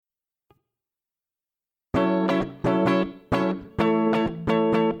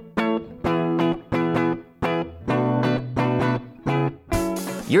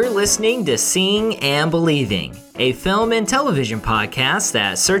You're listening to Seeing and Believing, a film and television podcast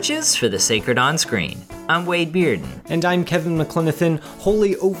that searches for the sacred on screen. I'm Wade Bearden. And I'm Kevin McLenithan.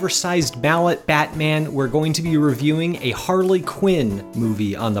 Wholly oversized ballot Batman. We're going to be reviewing a Harley Quinn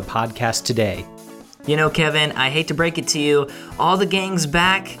movie on the podcast today. You know, Kevin, I hate to break it to you, all the gang's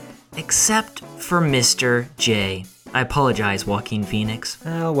back except for Mr. J. I apologize, Joaquin Phoenix.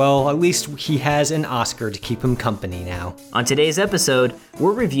 Well, at least he has an Oscar to keep him company now. On today's episode,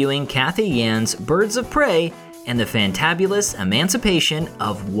 we're reviewing Cathy Yan's Birds of Prey and the fantabulous emancipation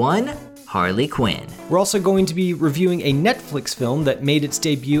of one Harley Quinn. We're also going to be reviewing a Netflix film that made its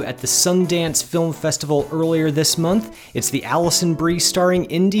debut at the Sundance Film Festival earlier this month. It's the Alison Brie starring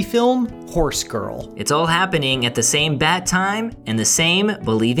indie film, Horse Girl. It's all happening at the same bat time and the same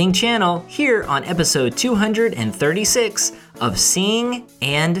Believing channel here on episode 236 of Seeing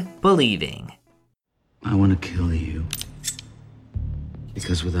and Believing. I want to kill you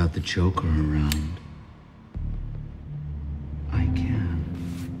because without the Joker around, I can't.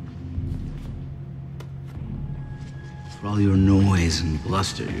 For all your noise and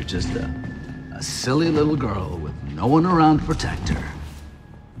bluster, you're just a silly little girl with no one around to protect her.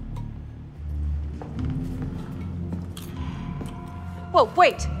 Whoa,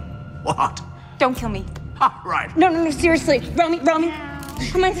 wait. What? Don't kill me. Ha, right. No, seriously. Romy. Come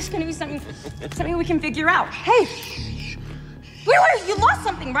on, there's gonna be something we can figure out. Hey. Wait, you lost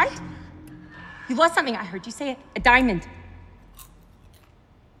something, right? You lost something, I heard you say it. A diamond.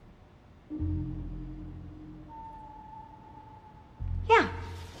 Yeah.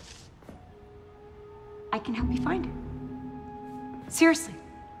 I can help you find it. Seriously.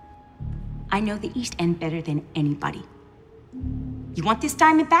 I know the East End better than anybody. You want this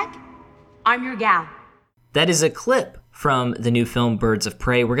diamond back? I'm your gal. That is a clip from the new film Birds of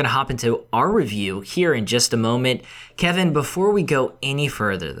Prey. We're going to hop into our review here in just a moment. Kevin, before we go any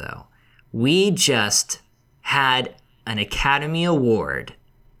further, though, we just had an Academy Award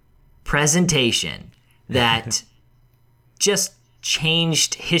presentation that just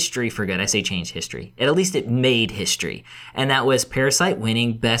changed history for good. I say changed history. At least it made history. And that was Parasite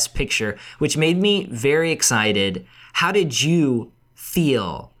winning Best Picture, which made me very excited. How did you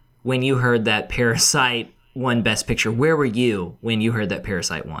feel when you heard that Parasite won Best Picture? Where were you when you heard that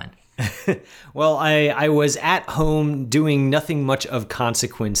Parasite won? Well, I was at home doing nothing much of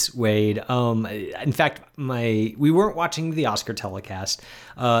consequence, Wade. In fact, we weren't watching the Oscar telecast,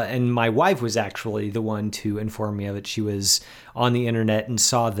 and my wife was actually the one to inform me of it. She was on the internet and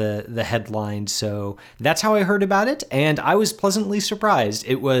saw the headline, so that's how I heard about it, and I was pleasantly surprised.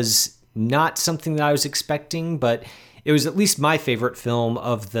 It was not something that I was expecting, but it was at least my favorite film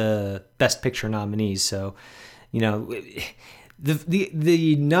of the Best Picture nominees, so, you know,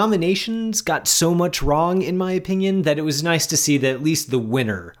 The nominations got so much wrong, in my opinion, that it was nice to see that at least the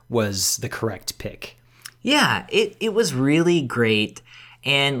winner was the correct pick. Yeah, it was really great.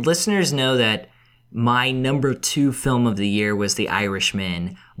 And listeners know that my number 2 film of the year was The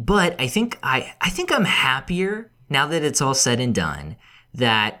Irishman. But I think I'm happier now that it's all said and done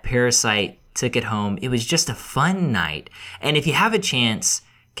that Parasite took it home. It was just a fun night. And if you have a chance,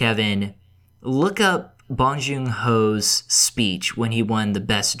 Kevin, look up Bong Joon-ho's speech when he won the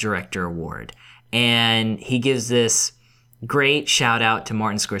Best Director award. And he gives this great shout out to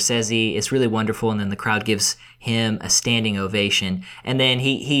Martin Scorsese. It's really wonderful. And then the crowd gives him a standing ovation. And then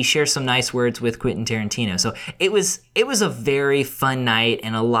he shares some nice words with Quentin Tarantino. So it was a very fun night,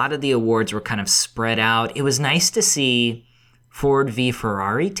 and a lot of the awards were kind of spread out. It was nice to see Ford v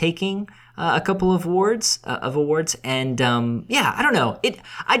Ferrari taking a couple of awards. And yeah, I don't know.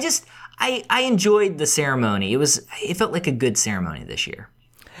 I enjoyed the ceremony. It felt like a good ceremony this year.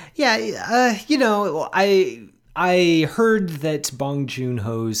 Yeah, I heard that Bong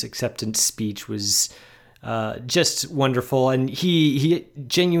Joon-ho's acceptance speech was just wonderful, and he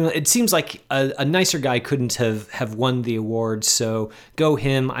genuinely, it seems like a nicer guy couldn't have won the award, so go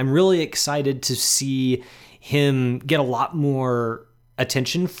him. I'm really excited to see him get a lot more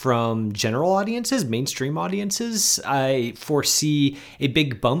attention from general audiences, mainstream audiences. I foresee a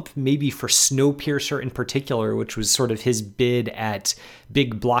big bump maybe for Snowpiercer in particular, which was sort of his bid at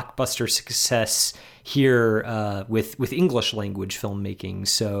big blockbuster success here with English language filmmaking.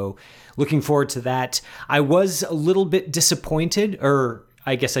 So looking forward to that. I was a little bit disappointed, or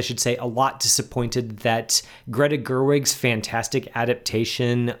I guess I should say a lot disappointed, that Greta Gerwig's fantastic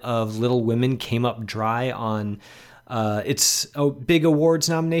adaptation of Little Women came up dry on its big awards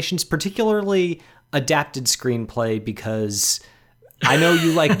nominations, particularly adapted screenplay, because I know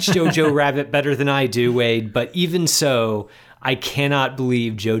you like Jojo Rabbit better than I do, Wade, but even so, I cannot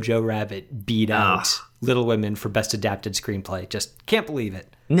believe Jojo Rabbit beat out Little Women for Best Adapted Screenplay. Just can't believe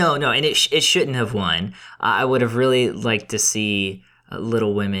it. No, and it shouldn't have won. I would have really liked to see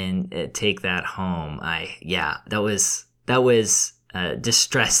Little Women take that home. That was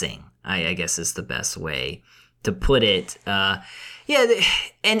distressing. I guess is the best way to put it. And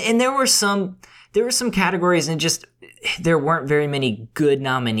there were some categories, and just there weren't very many good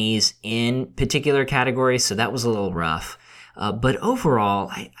nominees in particular categories, so that was a little rough. But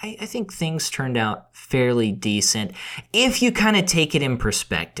overall, I think things turned out fairly decent if you kind of take it in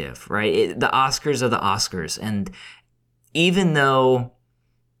perspective, right? The Oscars are the Oscars, and even though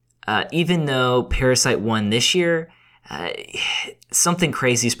Parasite won this year, something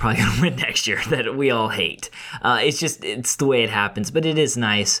crazy is probably going to win next year that we all hate. It's the way it happens, but it is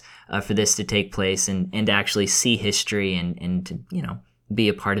nice for this to take place and to actually see history and to, be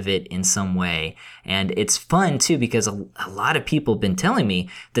a part of it in some way. And it's fun too, because a lot of people have been telling me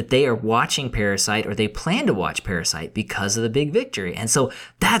that they are watching Parasite, or they plan to watch Parasite because of the big victory. And so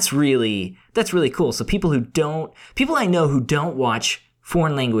that's really cool. So people I know who don't watch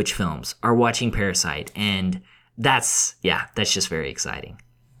foreign language films are watching Parasite, and that's just very exciting.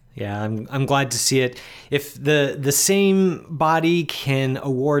 Yeah, I'm glad to see it. If the same body can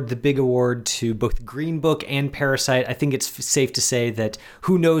award the big award to both Green Book and Parasite, I think it's safe to say that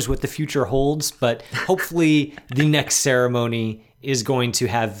who knows what the future holds, but hopefully the next ceremony is going to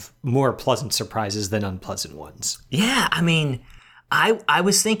have more pleasant surprises than unpleasant ones. Yeah, I mean, I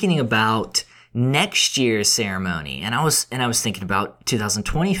was thinking about next year's ceremony, and I was thinking about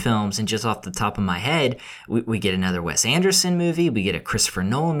 2020 films, and just off the top of my head, we get another Wes Anderson movie, we get a Christopher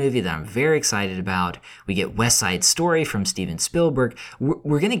Nolan movie that I'm very excited about, we get West Side Story from Steven Spielberg.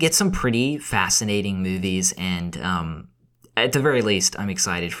 We're gonna get some pretty fascinating movies, and at the very least, I'm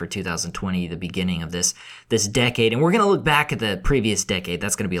excited for 2020, the beginning of this decade, and we're gonna look back at the previous decade.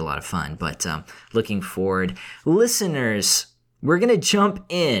 That's gonna be a lot of fun, but looking forward. Listeners, we're gonna jump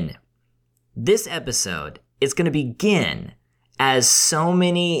in. This episode is going to begin as so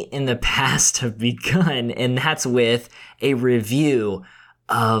many in the past have begun, and that's with a review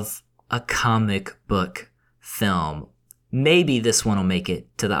of a comic book film. Maybe this one will make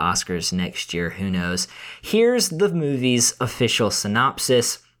it to the Oscars next year, who knows. Here's the movie's official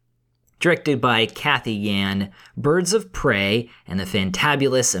synopsis. Directed by Cathy Yan, Birds of Prey and the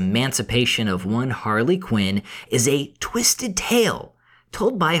Fantabulous Emancipation of One Harley Quinn is a twisted tale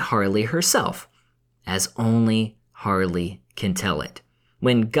told by Harley herself, as only Harley can tell it.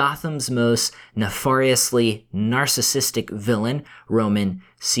 When Gotham's most nefariously narcissistic villain, Roman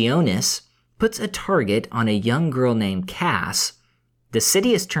Sionis, puts a target on a young girl named Cass, the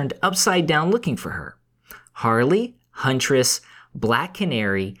city is turned upside down looking for her. Harley, Huntress, Black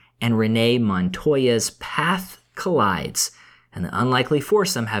Canary, and Renee Montoya's path collides, and the unlikely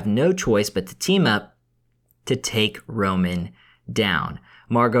foursome have no choice but to team up to take Roman down.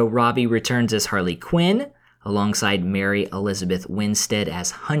 Margot Robbie returns as Harley Quinn, alongside Mary Elizabeth Winstead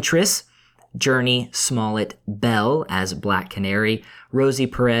as Huntress, Journey Smollett Bell as Black Canary, Rosie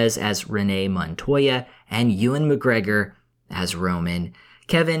Perez as Renee Montoya, and Ewan McGregor as Roman.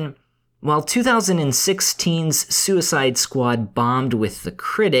 Kevin, while 2016's Suicide Squad bombed with the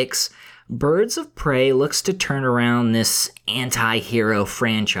critics, Birds of Prey looks to turn around this anti-hero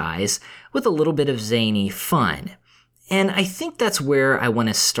franchise with a little bit of zany fun. And I think that's where I want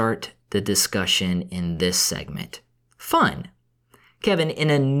to start the discussion in this segment. Fun. Kevin, in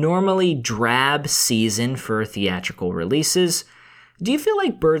a normally drab season for theatrical releases, do you feel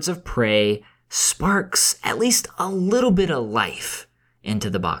like Birds of Prey sparks at least a little bit of life into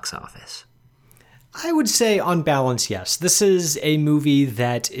the box office? I would say on balance, yes. This is a movie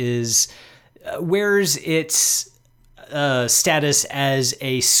that wears its status as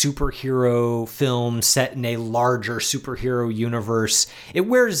a superhero film set in a larger superhero universe. It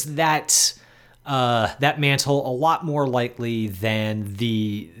wears that mantle a lot more lightly than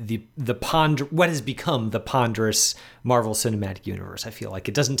what has become the ponderous Marvel Cinematic Universe. I feel like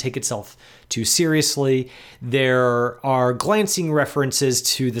it doesn't take itself too seriously. There are glancing references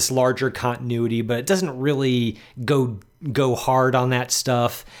to this larger continuity, but it doesn't really go hard on that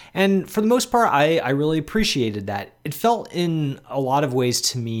stuff. And for the most part, I really appreciated that. It felt in a lot of ways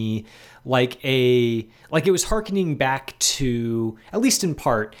to me like it was hearkening back to, at least in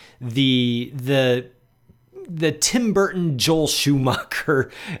part, the Tim Burton, Joel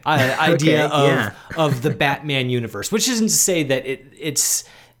Schumacher idea of the Batman universe, which isn't to say that it's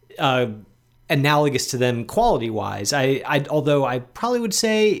analogous to them quality-wise. Although I probably would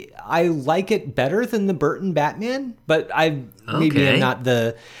say I like it better than the Burton Batman, but I'm not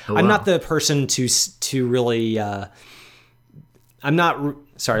the person to really.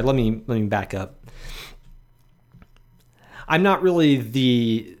 Sorry, let me back up. I'm not really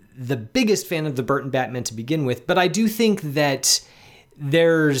the biggest fan of the Burton Batman to begin with, but I do think that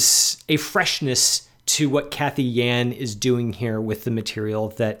there's a freshness to what Cathy Yan is doing here with the material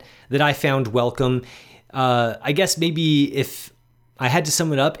that I found welcome. I guess maybe if I had to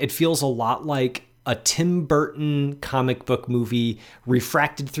sum it up, it feels a lot like a Tim Burton comic book movie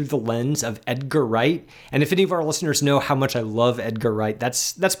refracted through the lens of Edgar Wright. And if any of our listeners know how much I love Edgar Wright,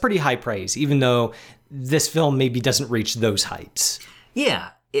 that's pretty high praise, even though this film maybe doesn't reach those heights.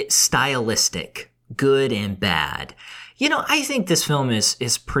 Yeah, it's stylistic, good and bad. You know, I think this film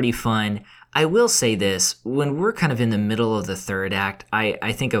is pretty fun. I will say this, when we're kind of in the middle of the third act,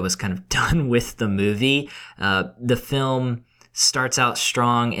 I think I was kind of done with the movie. The film starts out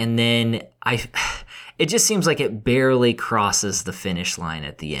strong, and then it just seems like it barely crosses the finish line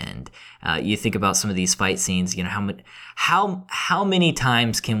at the end. You think about some of these fight scenes, you know, how many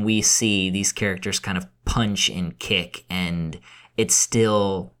times can we see these characters kind of punch and kick and it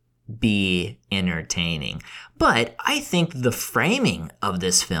still be entertaining? But I think the framing of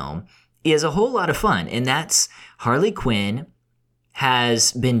this film is a whole lot of fun, and that's Harley Quinn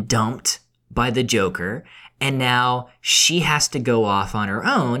has been dumped by the Joker, and now she has to go off on her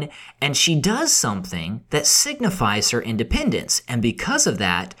own, and she does something that signifies her independence. And because of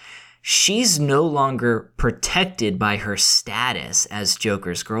that, she's no longer protected by her status as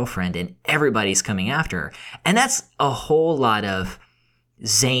Joker's girlfriend, and everybody's coming after her. And that's a whole lot of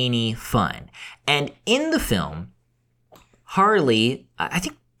zany fun. And in the film, Harley, I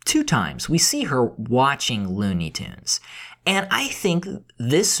think 2 times, we see her watching Looney Tunes. And I think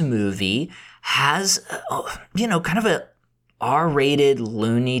this movie has, kind of a R-rated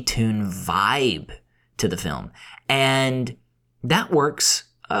Looney Tune vibe to the film. And that works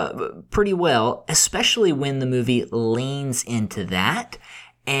pretty well, especially when the movie leans into that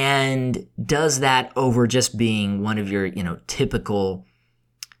and does that over just being one of your, typical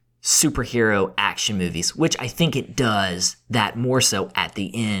superhero action movies, which I think it does that more so at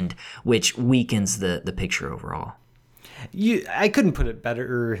the end, which weakens the picture overall. I couldn't put it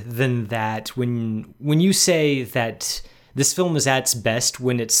better than that. When you say that this film is at its best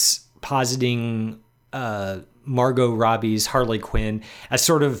when it's positing Margot Robbie's Harley Quinn as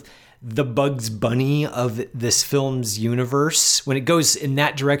sort of the Bugs Bunny of this film's universe, when it goes in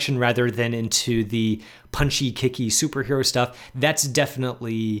that direction rather than into the punchy, kicky superhero stuff, that's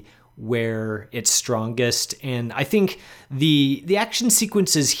definitely where it's strongest. And I think the action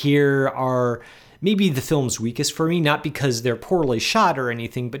sequences here are maybe the film's weakest for me, not because they're poorly shot or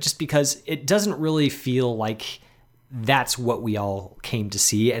anything, but just because it doesn't really feel like that's what we all came to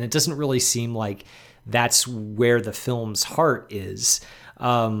see. And it doesn't really seem like that's where the film's heart is.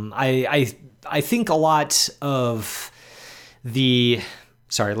 I think a lot of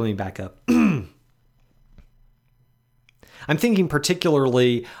sorry, let me back up. I'm thinking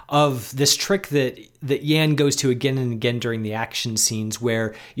particularly of this trick that Yan goes to again and again during the action scenes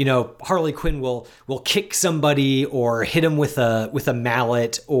where, Harley Quinn will kick somebody or hit him with a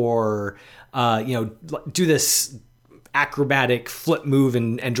mallet or, do this acrobatic flip move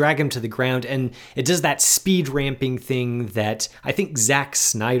and drag him to the ground. And it does that speed ramping thing that I think Zack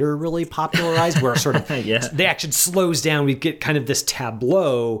Snyder really popularized, where sort of the action slows down. We get kind of this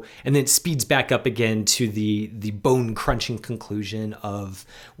tableau and then it speeds back up again to the bone crunching conclusion of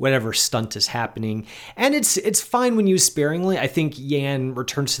whatever stunt is happening. And it's fine when used sparingly. I think Yan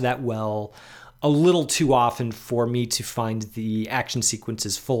returns to that well a little too often for me to find the action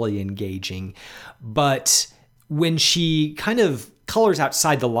sequences fully engaging. But when she kind of colors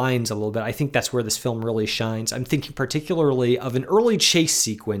outside the lines a little bit, I think that's where this film really shines. I'm thinking particularly of an early chase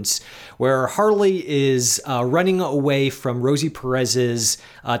sequence where Harley is running away from Rosie Perez's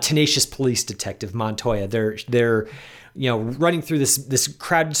tenacious police detective, Montoya. They're running through this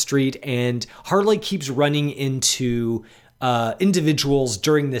crowded street, and Harley keeps running into individuals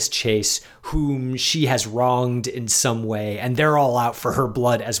during this chase whom she has wronged in some way, and they're all out for her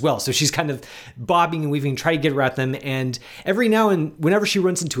blood as well. So she's kind of bobbing and weaving, trying to get around them. And every now and whenever she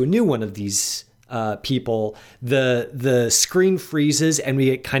runs into a new one of these people, the screen freezes, and we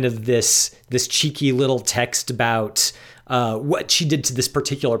get kind of this cheeky little text about what she did to this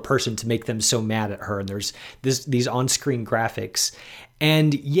particular person to make them so mad at her. And there's these on-screen graphics.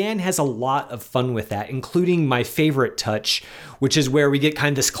 And Yan has a lot of fun with that, including my favorite touch, which is where we get kind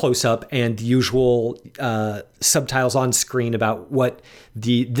of this close-up and the usual subtitles on screen about what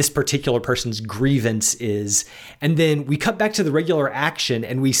this particular person's grievance is. And then we cut back to the regular action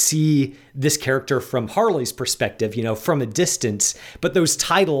and we see this character from Harley's perspective, from a distance. But those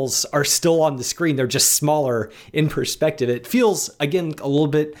titles are still on the screen. They're just smaller in perspective. It feels, again, a little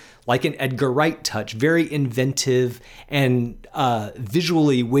bit like an Edgar Wright touch, very inventive and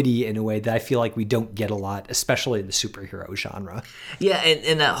visually witty in a way that I feel like we don't get a lot, especially in the superhero genre. Yeah,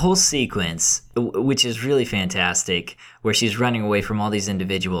 and that whole sequence, which is really fantastic, where she's running away from all these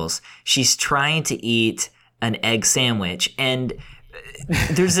individuals, she's trying to eat an egg sandwich, and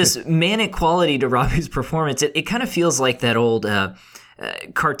there's this manic quality to Robbie's performance. It kind of feels like that old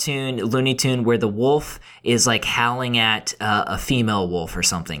cartoon, Looney Tune, where the wolf is like howling at a female wolf or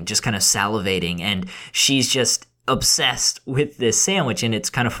something, just kind of salivating, and she's just obsessed with this sandwich, and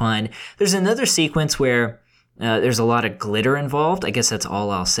it's kind of fun. There's another sequence where there's a lot of glitter involved. I guess that's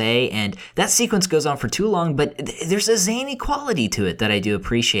all I'll say. And that sequence goes on for too long, but there's a zany quality to it that I do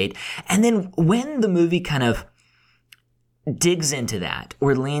appreciate. And then when the movie kind of digs into that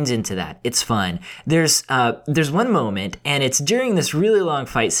or leans into that, it's fun. There's one moment, and it's during this really long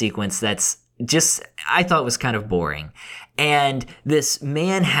fight sequence that's just, I thought was kind of boring. And this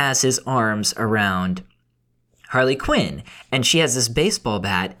man has his arms around Harley Quinn, and she has this baseball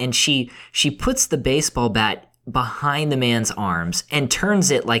bat, and she puts the baseball bat behind the man's arms and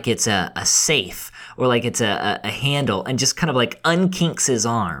turns it like it's a safe or like it's a handle, and just kind of like unkinks his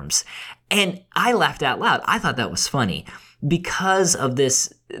arms. And I laughed out loud. I thought that was funny because of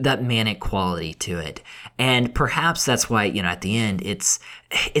that manic quality to it. And perhaps that's why, at the end,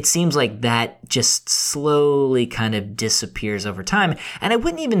 it seems like that just slowly kind of disappears over time. And I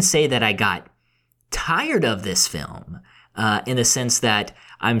wouldn't even say that I got tired of this film in the sense that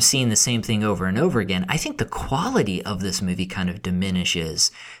I'm seeing the same thing over and over again. I think the quality of this movie kind of diminishes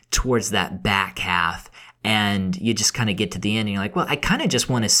towards that back half, and you just kind of get to the end and you're like, well, I kind of just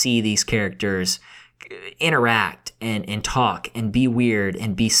want to see these characters interact and talk and be weird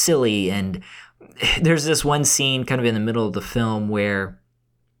and be silly. And there's this one scene kind of in the middle of the film where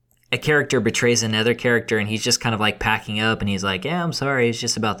a character betrays another character, and he's just kind of like packing up, and he's like, yeah, I'm sorry, it's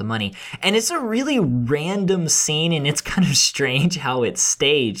just about the money. And it's a really random scene, and it's kind of strange how it's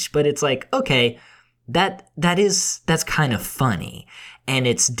staged, but it's like, okay, that's kind of funny, and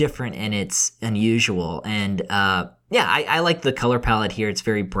it's different, and it's unusual. And I like the color palette here. It's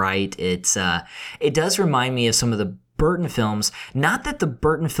very bright. It does remind me of some of the Burton films. Not that the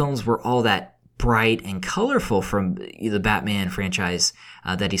Burton films were all that bright and colorful from the Batman franchise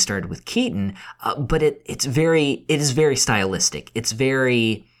that he started with Keaton, but it is very stylistic.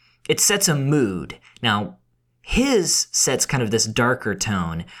 It sets a mood. Now, his sets kind of this darker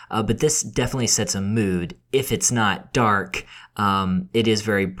tone, but this definitely sets a mood. If it's not dark, it is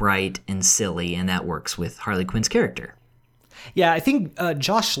very bright and silly, and that works with Harley Quinn's character. Yeah, I think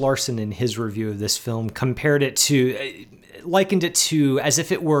Josh Larson in his review of this film likened it to as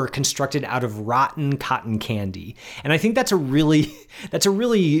if it were constructed out of rotten cotton candy. And I think that's a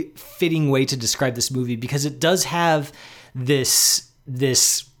really fitting way to describe this movie, because it does have this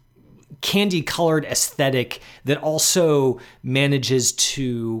candy colored aesthetic that also manages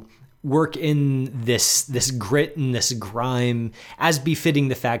to work in this grit and this grime, as befitting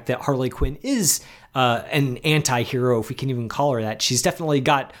the fact that Harley Quinn is an anti-hero, if we can even call her that. She's definitely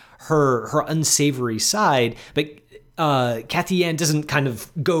got her unsavory side, but Cathy Yan doesn't kind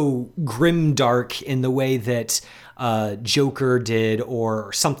of go grim dark in the way that Joker did,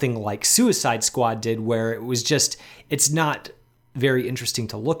 or something like Suicide Squad did, where it's not very interesting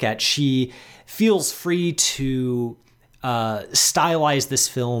to look at. She feels free to stylize this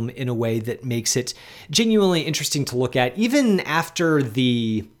film in a way that makes it genuinely interesting to look at, even after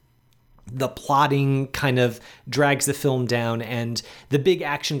the plotting kind of drags the film down, and the big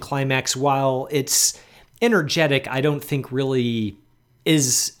action climax, while it's energetic, I don't think really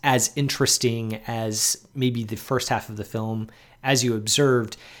is as interesting as maybe the first half of the film, as you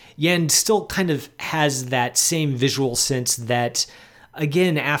observed. Yan still kind of has that same visual sense that,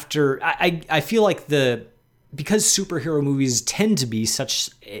 again, after I feel like because superhero movies tend to be such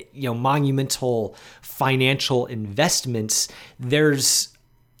monumental financial investments, there's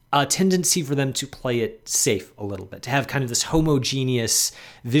a tendency for them to play it safe a little bit, to have kind of this homogeneous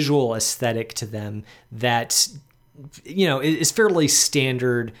visual aesthetic to them that, is fairly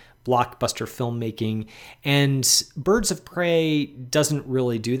standard blockbuster filmmaking. And Birds of Prey doesn't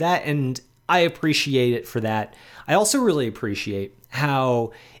really do that, and I appreciate it for that. I also really appreciate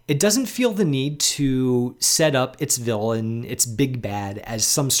how it doesn't feel the need to set up its villain, its big bad, as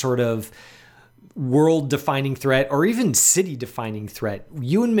some sort of world-defining threat or even city-defining threat.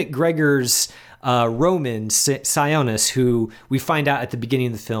 Ewan McGregor's Roman Sionis, who we find out at the beginning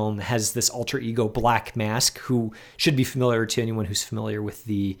of the film has this alter ego Black Mask, who should be familiar to anyone who's familiar with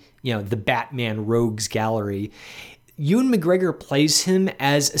the Batman Rogues Gallery. Ewan McGregor plays him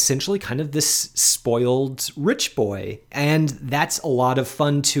as essentially kind of this spoiled rich boy. And that's a lot of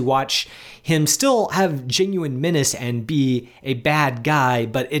fun to watch him still have genuine menace and be a bad guy,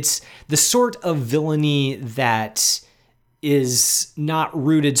 but it's the sort of villainy that is not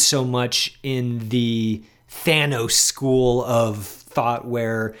rooted so much in the Thanos school of thought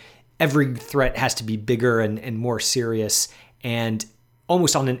where every threat has to be bigger and more serious, and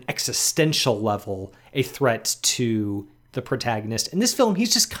almost on an existential level, a threat to the protagonist. In this film,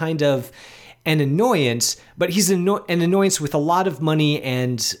 he's just kind of an annoyance, but he's an annoyance with a lot of money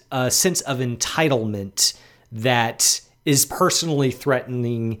and a sense of entitlement that is personally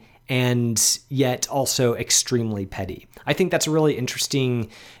threatening and yet also extremely petty. I think that's a really interesting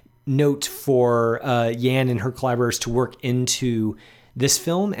note for Yan and her collaborators to work into this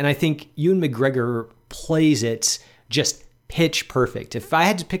film, and I think Ewan McGregor plays it just pitch perfect. If I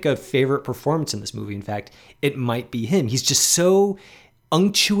had to pick a favorite performance in this movie, in fact, it might be him. He's just so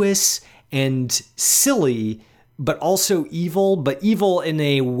unctuous and silly, but also evil, but evil in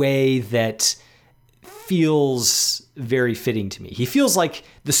a way that feels very fitting to me. He feels like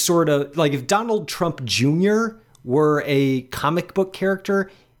the sort of, like if Donald Trump Jr. were a comic book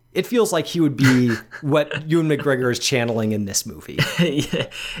character, it feels like he would be what Ewan McGregor is channeling in this movie.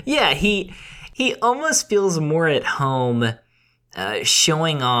 Yeah, he almost feels more at home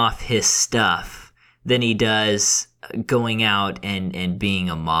showing off his stuff than he does going out and being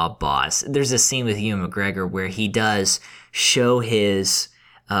a mob boss. There's a scene with Ewan McGregor where he does show his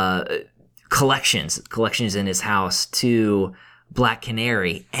collections in his house to Black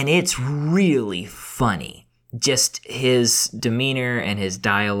Canary, and it's really funny. Just his demeanor and his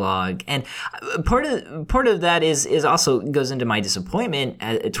dialogue, and part of that is also goes into my disappointment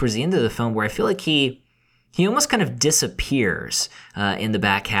towards the end of the film, where I feel like he almost kind of disappears in the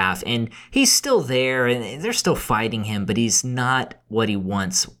back half, and he's still there, and they're still fighting him, but he's not what he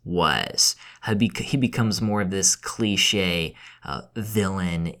once was. He becomes more of this cliche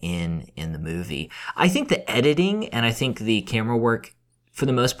villain in the movie. I think the editing and I think the camera work, for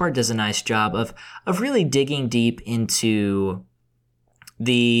the most part, does a nice job of really digging deep into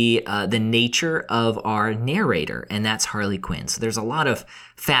the nature of our narrator, and that's Harley Quinn. So there's a lot of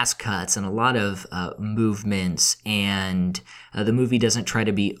fast cuts and a lot of movements, and the movie doesn't try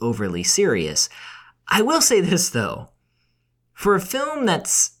to be overly serious. I will say this though, for a film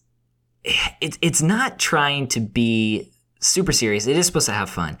it's not trying to be super serious. It is supposed to have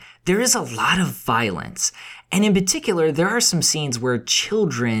fun. There is a lot of violence. And in particular, there are some scenes where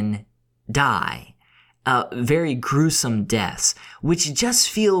children die, very gruesome deaths, which just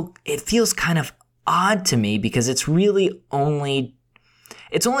feels kind of odd to me, because it's really only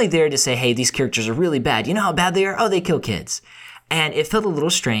there to say, hey, these characters are really bad. You know how bad they are? Oh, they kill kids. And it felt a little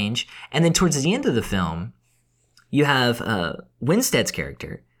strange. And then towards the end of the film, you have Winstead's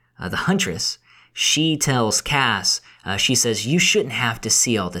character, the Huntress. She tells Cass, she says, you shouldn't have to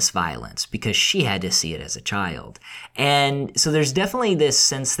see all this violence, because she had to see it as a child. And so there's definitely this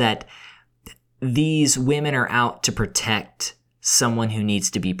sense that these women are out to protect someone who needs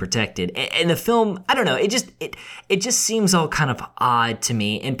to be protected. And the film, I don't know, it just seems all kind of odd to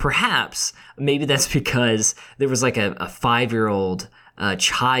me. And perhaps maybe that's because there was like a 5-year-old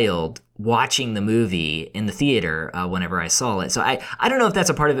child watching the movie in the theater whenever I saw it. So I don't know if that's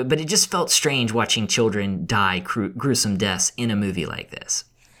a part of it, but it just felt strange watching children die gruesome deaths in a movie like this.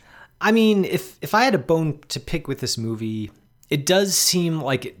 I mean, if I had a bone to pick with this movie, it does seem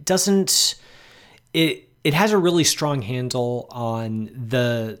like it doesn't... It has a really strong handle on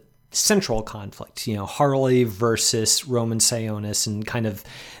the central conflict, you know, Harley versus Roman Sionis, and kind of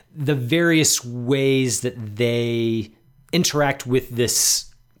the various ways that they interact with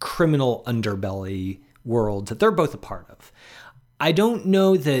this criminal underbelly world that they're both a part of. I don't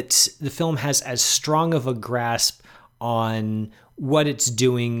know that the film has as strong of a grasp on what it's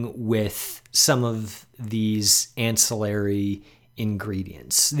doing with some of these ancillary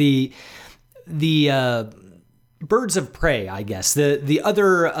ingredients. The birds of prey, I guess, the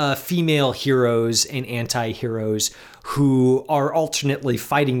other female heroes and anti-heroes who are alternately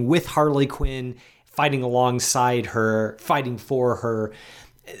fighting with Harley Quinn, fighting alongside her, fighting for her.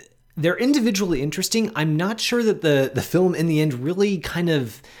 They're individually interesting. I'm not sure that the film in the end really kind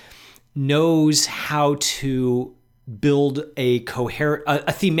of knows how to build a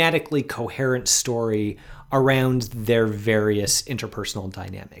thematically coherent story around their various interpersonal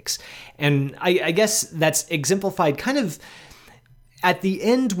dynamics. And I guess that's exemplified kind of at the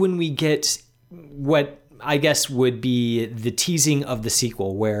end when we get what I guess would be the teasing of the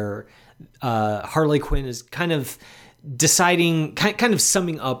sequel, where Harley Quinn is kind of deciding, kind of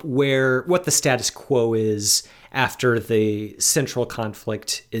summing up what the status quo is after the central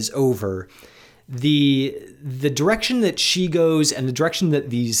conflict is over. The direction that she goes and the direction that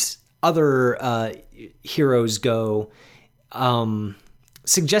these other heroes go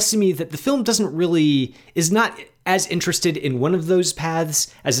suggests to me that the film is not as interested in one of those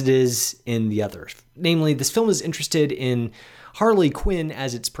paths as it is in the other. Namely, this film is interested in Harley Quinn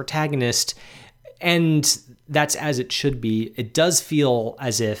as its protagonist, and that's as it should be. It does feel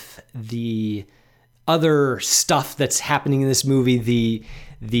as if the other stuff that's happening in this movie,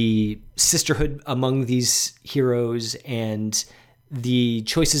 the sisterhood among these heroes and the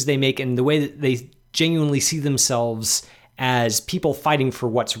choices they make and the way that they genuinely see themselves as people fighting for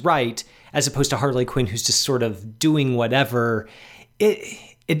what's right, as opposed to Harley Quinn, who's just sort of doing whatever.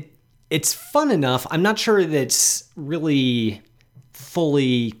 It's fun enough. I'm not sure that it's really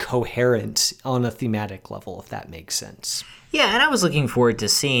fully coherent on a thematic level, if that makes sense. Yeah, and I was looking forward to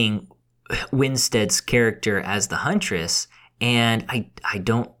seeing Winstead's character as the Huntress, and I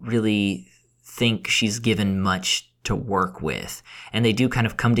don't really think she's given much to work with. And they do kind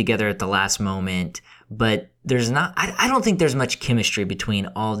of come together at the last moment, but I don't think there's much chemistry between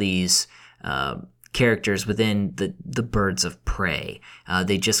all these characters within the Birds of Prey.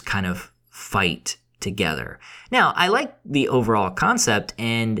 They just kind of fight together. Now, I like the overall concept,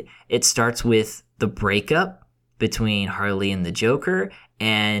 and it starts with the breakup between Harley and the Joker,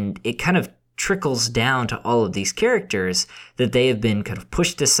 and it kind of trickles down to all of these characters that they have been kind of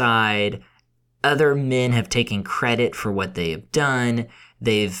pushed aside. Other men have taken credit for what they have done.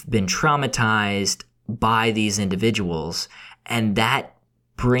 They've been traumatized by these individuals, and that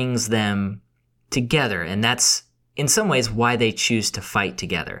brings them together. And that's in some ways why they choose to fight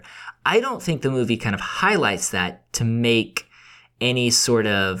together. I don't think the movie kind of highlights that to make any sort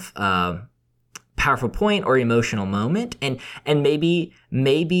of powerful point or emotional moment. And maybe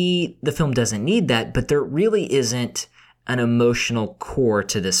the film doesn't need that, but there really isn't an emotional core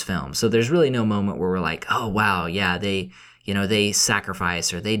to this film. So there's really no moment where we're like, oh wow, yeah, they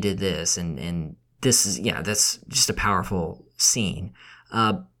sacrificed or they did this, and this is, that's just a powerful scene.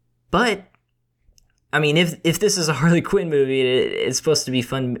 But I mean, if this is a Harley Quinn movie, it's supposed to be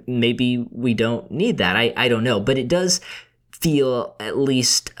fun. Maybe we don't need that. I don't know, but it does feel at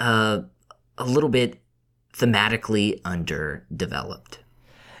least a little bit thematically underdeveloped.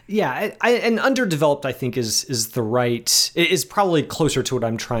 Yeah, and underdeveloped, I think, is probably closer to what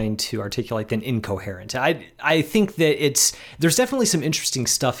I'm trying to articulate than incoherent. I think that there's definitely some interesting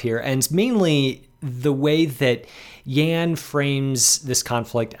stuff here, and mainly the way that Yan frames this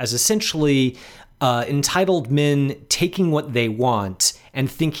conflict as essentially entitled men taking what they want and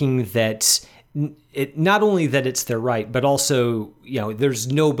thinking that not only that it's their right, but also, there's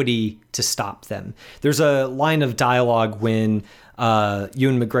nobody to stop them. There's a line of dialogue when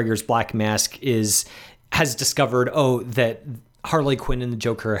Ewan McGregor's Black Mask has discovered, that Harley Quinn and the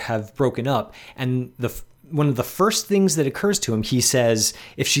Joker have broken up. And one of the first things that occurs to him, he says,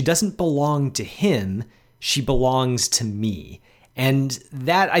 if she doesn't belong to him, she belongs to me. And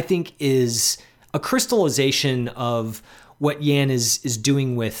that, I think, is a crystallization of what Yan is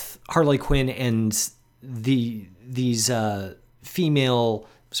doing with Harley Quinn and these female,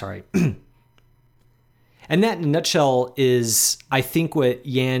 sorry. And that in a nutshell is, I think, what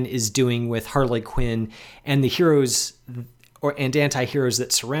Yan is doing with Harley Quinn and the heroes and anti-heroes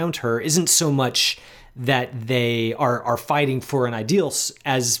that surround her isn't so much that they are fighting for an ideal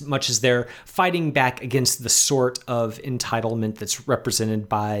as much as they're fighting back against the sort of entitlement that's represented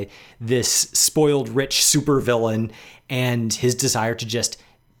by this spoiled rich supervillain and his desire to just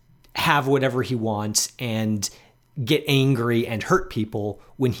have whatever he wants and get angry and hurt people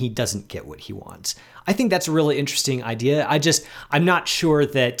when he doesn't get what he wants. I think that's a really interesting idea. I'm not sure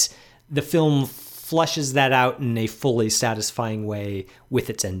that the film fleshes that out in a fully satisfying way with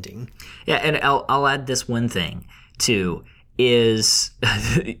its ending. Yeah, and I'll add this one thing too, is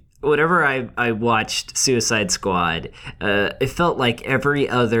whenever I watched Suicide Squad, it felt like every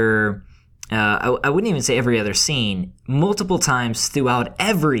other, I wouldn't even say every other scene, multiple times throughout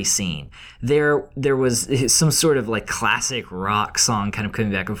every scene, there was some sort of like classic rock song kind of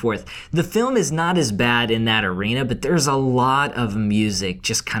coming back and forth. The film is not as bad in that arena, but there's a lot of music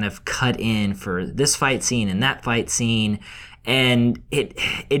just kind of cut in for this fight scene and that fight scene, and it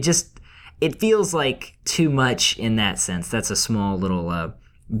feels like too much in that sense. That's a small little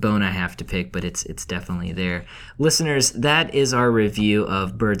bone I have to pick, but it's definitely there. Listeners, that is our review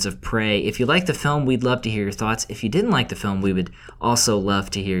of Birds of Prey. If you like the film, we'd love to hear your thoughts. If you didn't like the film, we would also love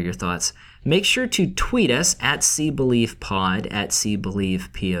to hear your thoughts. Make sure to tweet us at SeeBelievePod, at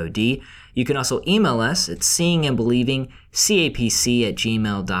SeeBelievePod. You can also email us at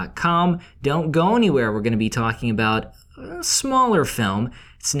seeingandbelieving@capc@gmail.com. Don't go anywhere. We're going to be talking about a smaller film.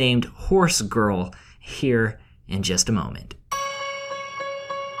 It's named Horse Girl here in just a moment.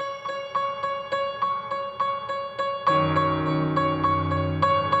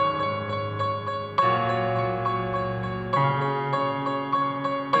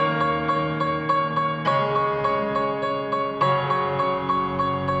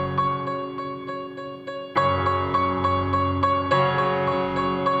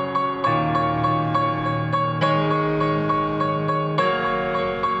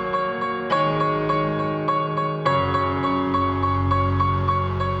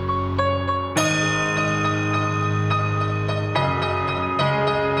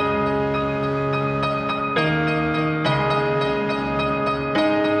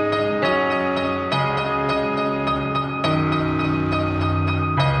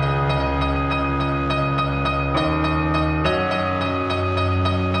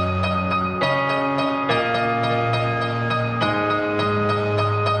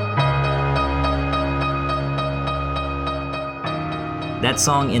 That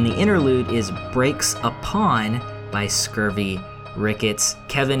song in the interlude is Breaks Upon by Scurvy Ricketts.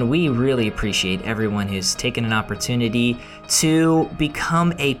 Kevin, we really appreciate everyone who's taken an opportunity to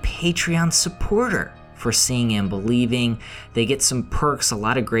become a Patreon supporter for Seeing and Believing. They get some perks, a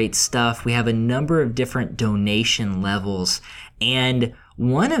lot of great stuff. We have a number of different donation levels, and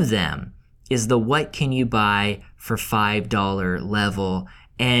one of them is the What Can You Buy for $5 level.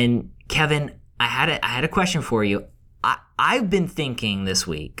 And Kevin, I had a question for you. I've been thinking this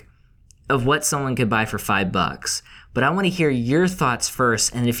week of what someone could buy for $5, but I want to hear your thoughts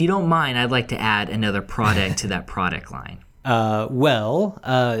first. And if you don't mind, I'd like to add another product to that product line.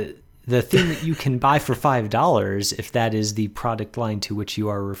 The thing that you can buy for $5, if that is the product line to which you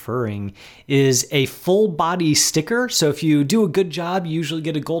are referring, is a full body sticker. So if you do a good job, you usually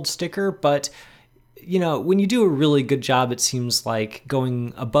get a gold sticker, but you know, when you do a really good job, it seems like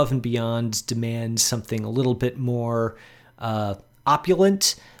going above and beyond demands something a little bit more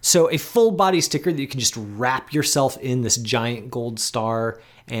opulent. So a full body sticker that you can just wrap yourself in this giant gold star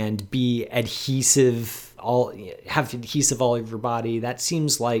and be adhesive, have adhesive all over your body. That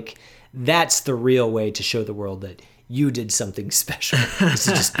seems like that's the real way to show the world that you did something special, is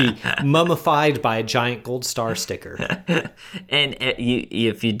to just be mummified by a giant gold star sticker. And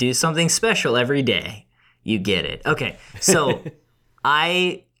if you do something special every day, you get it. Okay, so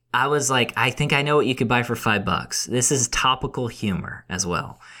I was like, I think I know what you could buy for $5. This is topical humor as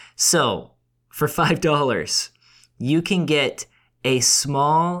well. So for $5, you can get a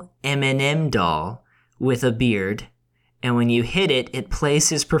small M&M doll with a beard, and when you hit it, it plays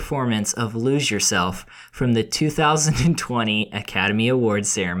his performance of Lose Yourself from the 2020 Academy Awards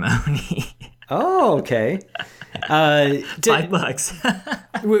ceremony. Oh, okay.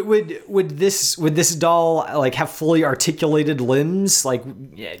 $5. Would this doll like have fully articulated limbs, like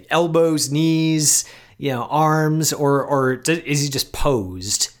elbows, knees, arms, or is he just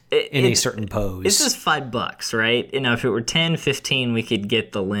posed in a certain pose? This is $5, right? If it were 10, 15, we could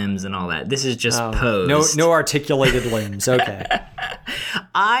get the limbs and all that. This is just posed. No articulated limbs. Okay.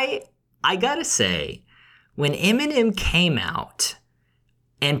 I gotta say, when Eminem came out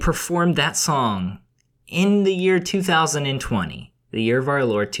and performed that song in the year 2020, the year of our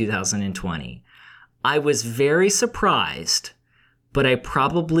Lord 2020, I was very surprised, but I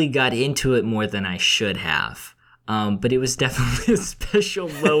probably got into it more than I should have. But it was definitely a special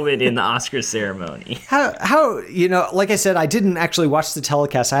moment in the Oscar ceremony. How like I said, I didn't actually watch the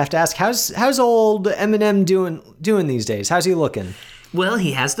telecast. I have to ask, how's old Eminem doing these days? How's he looking? Well,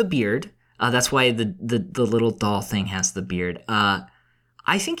 he has the beard. That's why the little doll thing has the beard. I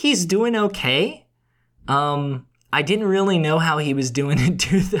think he's doing okay. I didn't really know how he was doing in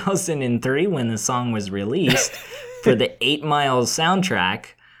 2003 when the song was released for the 8 Mile soundtrack.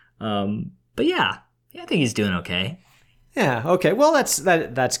 But yeah, I think he's doing okay. Yeah, okay. Well,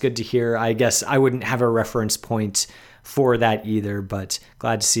 that's good to hear. I guess I wouldn't have a reference point for that either, but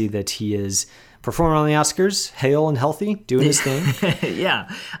glad to see that he is performing on the Oscars, hale and healthy, doing his thing.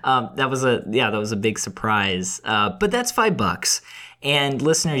 Yeah, that was a big surprise. But that's $5. And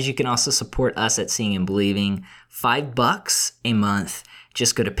listeners, you can also support us at Seeing and Believing. $5 a month.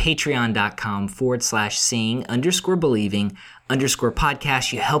 Just go to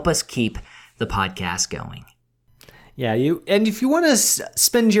patreon.com/seeing_believing_podcast. You help us keep the podcast going. Yeah, and if you want to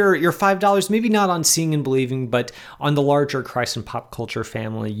spend your $5, maybe not on Seeing and Believing, but on the larger Christ and Pop Culture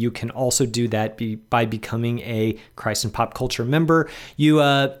family, you can also do that by becoming a Christ and Pop Culture member. You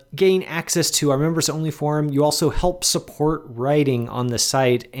gain access to our members-only forum. You also help support writing on the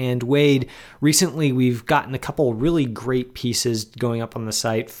site. And Wade, recently we've gotten a couple really great pieces going up on the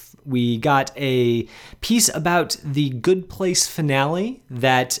site. We got a piece about the Good Place finale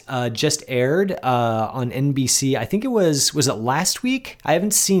that just aired on NBC. I think it was it last week? I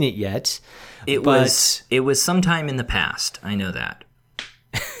haven't seen it yet. It was sometime in the past. I know that.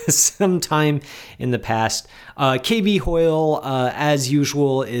 Sometime in the past. KB Hoyle, as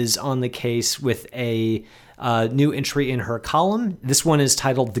usual, is on the case with a new entry in her column. This one is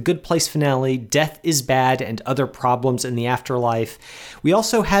titled The Good Place Finale, Death is Bad and Other Problems in the Afterlife. We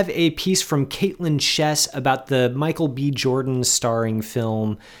also have a piece from Caitlin Chess about the Michael B. Jordan starring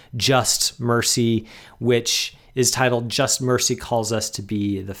film Just Mercy, which is titled Just Mercy Calls Us to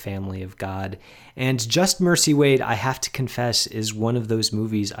Be the Family of God. And Just Mercy, Wade, I have to confess, is one of those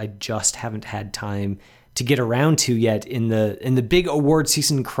movies I just haven't had time to get around to yet in the big award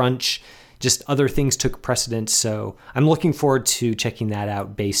season crunch. Just other things took precedence, so I'm looking forward to checking that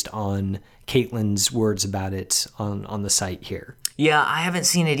out based on Caitlin's words about it on the site here. Yeah, I haven't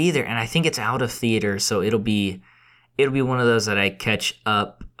seen it either, and I think it's out of theater, so it'll be one of those that I catch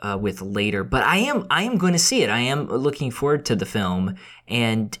up with later. But I am going to see it. I am looking forward to the film,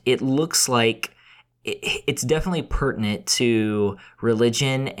 and it looks like it's definitely pertinent to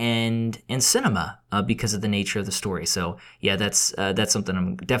religion and cinema because of the nature of the story. So yeah, that's something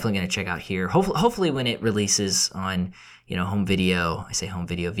I'm definitely going to check out here. Hopefully when it releases on home video, I say home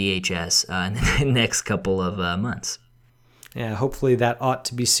video, VHS in the next couple of months. Yeah, hopefully that ought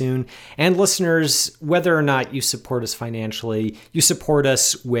to be soon. And listeners, whether or not you support us financially, you support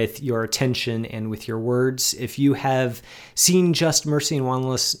us with your attention and with your words. If you have seen Just Mercy and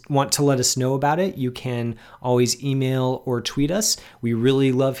want to let us know about it, you can always email or tweet us. We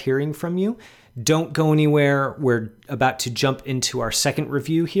really love hearing from you. Don't go anywhere. We're about to jump into our second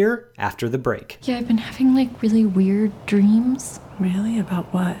review here after the break. Yeah, I've been having really weird dreams. Really?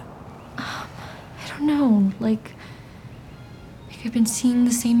 About what? I don't know, I've been seeing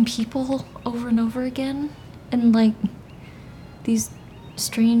the same people over and over again, and these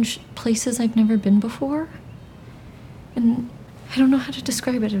strange places I've never been before. And I don't know how to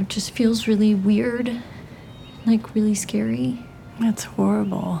describe it. It just feels really weird, really scary. That's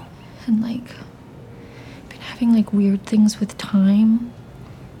horrible. And been having weird things with time.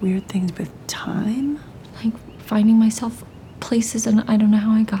 Weird things with time? Finding myself places and I don't know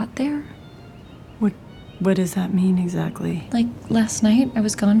how I got there. What does that mean exactly? Last night, I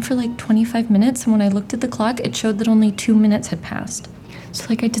was gone for 25 minutes, and when I looked at the clock, it showed that only 2 minutes had passed. So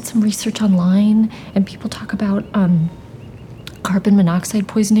I did some research online, and people talk about carbon monoxide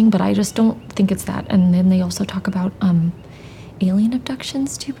poisoning, but I just don't think it's that. And then they also talk about alien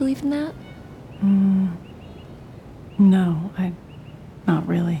abductions. Do you believe in that? No, not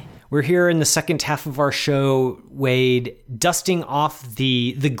really. We're here in the second half of our show, Wade, dusting off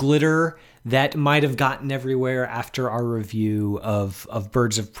the glitter that might have gotten everywhere after our review of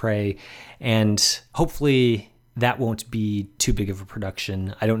Birds of Prey, and hopefully that won't be too big of a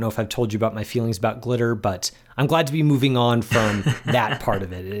production. I don't know if I've told you about my feelings about glitter, but I'm glad to be moving on from that part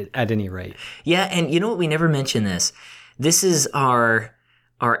of it at any rate. Yeah, and you know what? We never mentioned this. This is our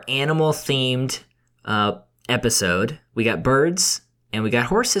animal-themed episode. We got birds and we got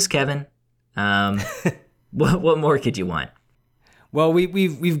horses, Kevin. What more could you want? Well,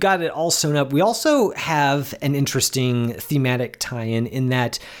 we've got it all sewn up. We also have an interesting thematic tie-in in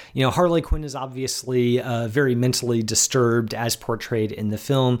that, Harley Quinn is obviously very mentally disturbed as portrayed in the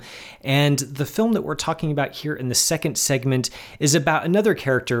film. And the film that we're talking about here in the second segment is about another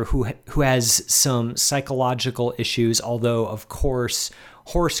character who has some psychological issues, although, of course,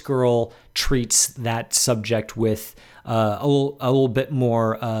 Horse Girl treats that subject with a little bit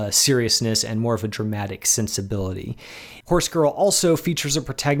more seriousness and more of a dramatic sensibility. Horse Girl also features a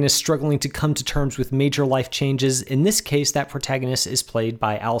protagonist struggling to come to terms with major life changes. In this case, that protagonist is played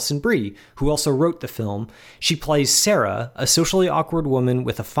by Alison Brie, who also wrote the film. She plays Sarah, a socially awkward woman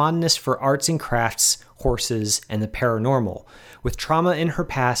with a fondness for arts and crafts, horses, and the paranormal. With trauma in her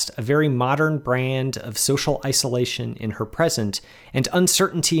past, a very modern brand of social isolation in her present, and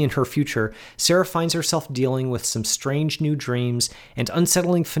uncertainty in her future, Sarah finds herself dealing with some strange strange new dreams and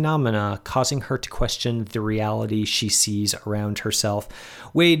unsettling phenomena, causing her to question the reality she sees around herself.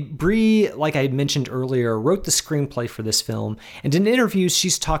 Wade, Brie, like I mentioned earlier, wrote the screenplay for this film, and in interviews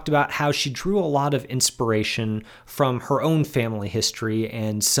she's talked about how she drew a lot of inspiration from her own family history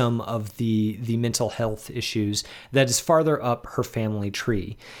and some of the mental health issues that is farther up her family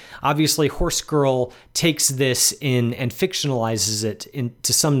tree. Obviously, Horse Girl takes this in and fictionalizes it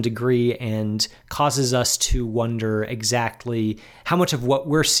to some degree and causes us to wonder exactly how much of what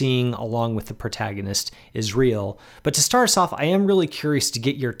we're seeing along with the protagonist is real. But to start us off, I am really curious to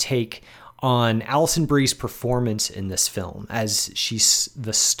get your take on Alison Brie's performance in this film, as she's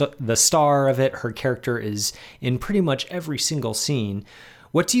the star of it. Her character is in pretty much every single scene.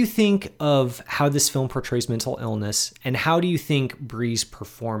 What do you think of how this film portrays mental illness, and how do you think Brie's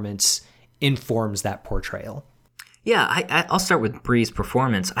performance informs that portrayal? Yeah, I'll start with Brie's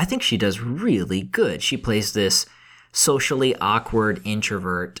performance. I think she does really good. She plays this socially awkward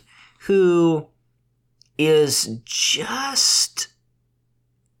introvert who is just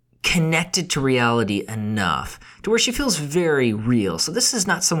connected to reality enough to where she feels very real. So this is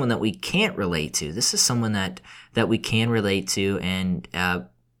not someone that we can't relate to. This is someone that we can relate to, and I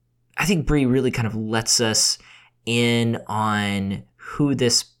think Brie really kind of lets us in on who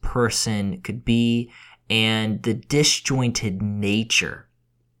this person could be and the disjointed nature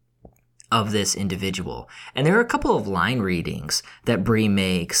of this individual. And there are a couple of line readings that Brie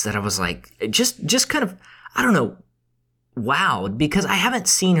makes that I was like, just kind of, I don't know, wowed, because I haven't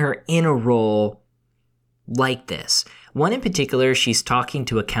seen her in a role like this. One in particular, she's talking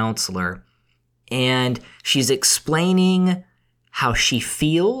to a counselor and she's explaining how she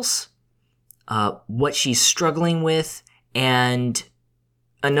feels, what she's struggling with, and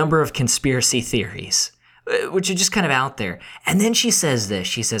a number of conspiracy theories, which are just kind of out there. And then she says this,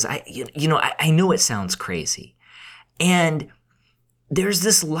 she says, I know it sounds crazy. And there's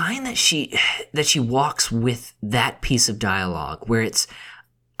this line that she walks with that piece of dialogue where it's,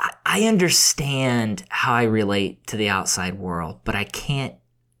 I understand how I relate to the outside world, but I can't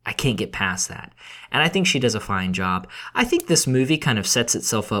get past that. And I think she does a fine job. I think this movie kind of sets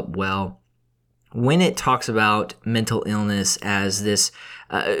itself up well when it talks about mental illness as this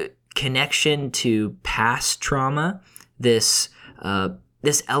connection to past trauma, this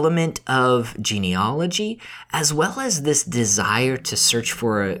element of genealogy, as well as this desire to search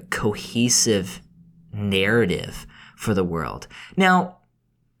for a cohesive narrative for the world. Now,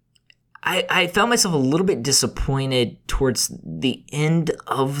 I found myself a little bit disappointed towards the end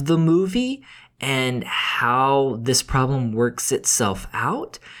of the movie and how this problem works itself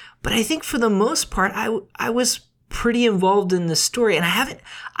out. But I think for the most part, I was pretty involved in the story, and I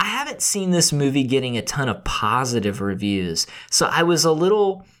haven't seen this movie getting a ton of positive reviews. So I was a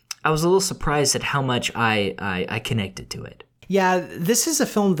little surprised at how much I connected to it. Yeah, this is a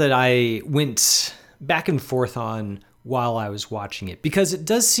film that I went back and forth on while I was watching it, because it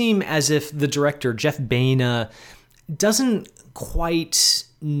does seem as if the director, Jeff Baena, doesn't quite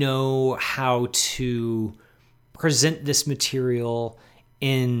know how to present this material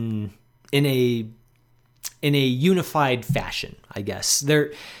in a unified fashion, I guess.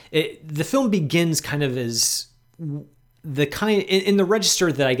 The film begins kind of as the kind in the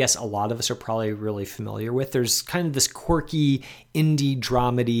register that I guess a lot of us are probably really familiar with. There's kind of this quirky indie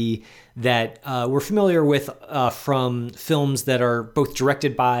dramedy that we're familiar with from films that are both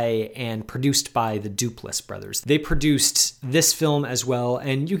directed by and produced by the Duplass brothers. They produced this film as well,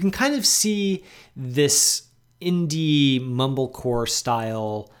 and you can kind of see this indie mumblecore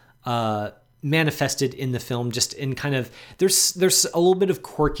style manifested in the film, just in kind of there's a little bit of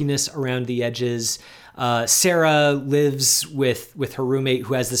quirkiness around the edges. Sarah lives with her roommate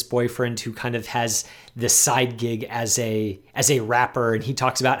who has this boyfriend who kind of has this side gig as a rapper, and he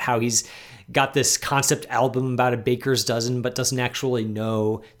talks about how he's got this concept album about a baker's dozen, but doesn't actually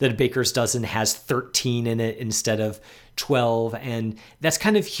know that a baker's dozen has 13 in it instead of 12. And that's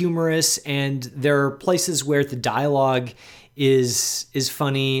kind of humorous, and there are places where the dialogue is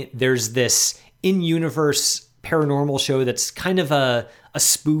funny. There's this in-universe paranormal show that's kind of a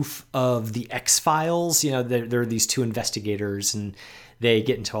spoof of the X-Files. You know, there are these two investigators, and they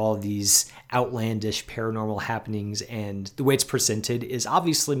get into all of these outlandish paranormal happenings, and the way it's presented is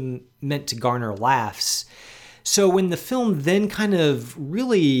obviously meant to garner laughs. So when the film then kind of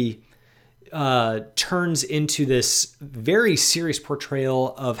really turns into this very serious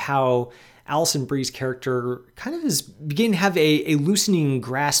portrayal of how Alison Brie's character kind of is beginning to have a loosening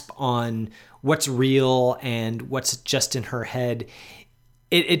grasp on what's real and what's just in her head,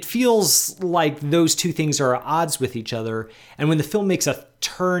 it feels like those two things are at odds with each other. And when the film makes a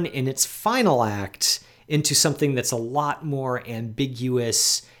turn in its final act, into something that's a lot more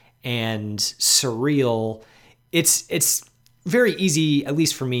ambiguous and surreal, it's very easy, at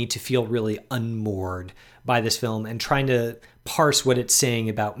least for me, to feel really unmoored by this film and trying to parse what it's saying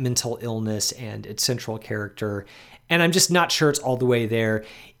about mental illness and its central character. And I'm just not sure it's all the way there,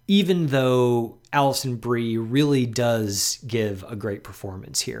 even though Alison Brie really does give a great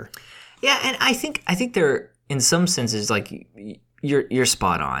performance here. Yeah, and I think they're, in some senses, like, you're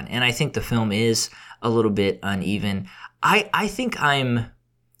spot on. And I think the film is a little bit uneven. I think I'm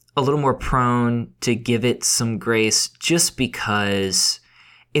a little more prone to give it some grace just because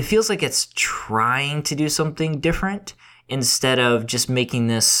it feels like it's trying to do something different instead of just making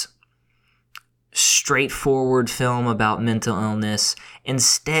this straightforward film about mental illness.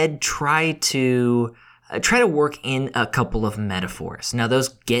 Instead, try to work in a couple of metaphors. Now, those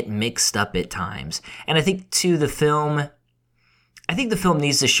get mixed up at times. And I think the film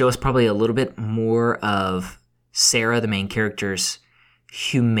needs to show us probably a little bit more of Sarah, the main character's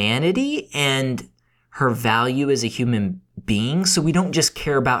humanity and her value as a human being. So we don't just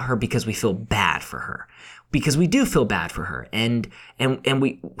care about her because we feel bad for her, because we do feel bad for her. And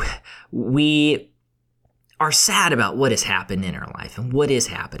we are sad about what has happened in her life and what is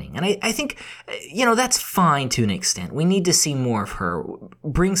happening. And I think, that's fine to an extent. We need to see more of her,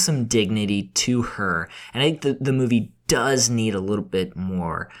 bring some dignity to her. And I think the movie does need a little bit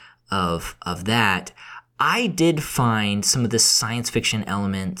more of that. I did find some of these science fiction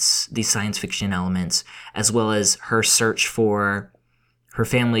elements, as well as her search for her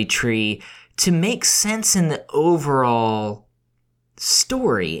family tree, to make sense in the overall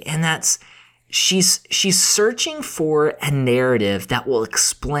story. And that's, she's searching for a narrative that will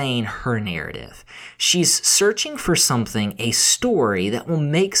explain her narrative. She's searching for something, a story that will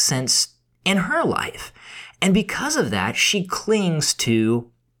make sense in her life. And because of that, she clings to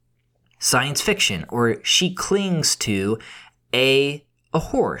science fiction, or she clings to a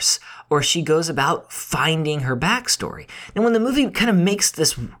horse, or she goes about finding her backstory. And when the movie kind of makes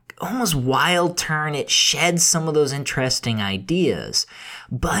this almost wild turn, it sheds some of those interesting ideas,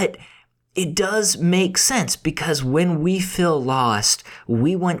 but it does make sense, because when we feel lost,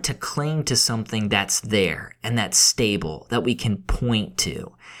 we want to cling to something that's there and that's stable, that we can point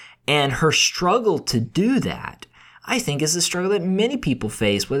to. And her struggle to do that, I think, is the struggle that many people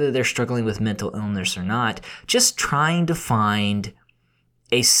face, whether they're struggling with mental illness or not, just trying to find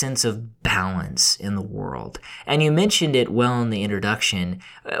a sense of balance in the world. And you mentioned it well in the introduction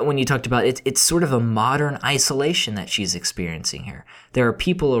when you talked about it. It's sort of a modern isolation that she's experiencing here. There are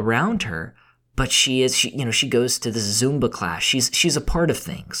people around her, but she goes to this Zumba class. She's a part of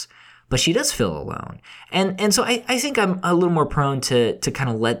things, but she does feel alone. And so I think I'm a little more prone to kind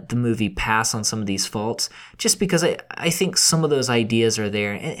of let the movie pass on some of these faults, just because I think some of those ideas are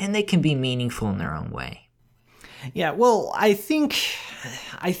there and they can be meaningful in their own way. Yeah, well, I think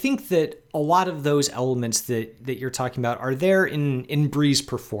that a lot of those elements that you're talking about are there in Brie's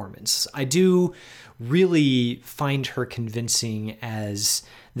performance. I do really find her convincing as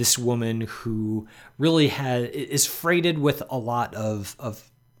this woman who really is freighted with a lot of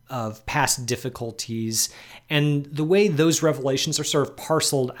past difficulties, and the way those revelations are sort of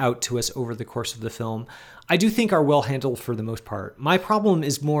parceled out to us over the course of the film, I do think are well handled for the most part. My problem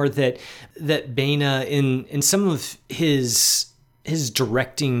is more that Baena, in some of his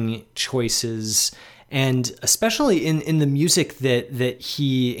directing choices, and especially in the music that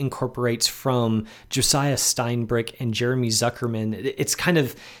he incorporates from Josiah Steinbrück and Jeremy Zuckerman, it's kind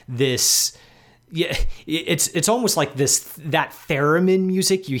of this. Yeah, it's almost like that theremin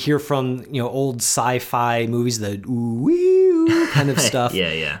music you hear from old sci-fi movies, the ooh kind of stuff.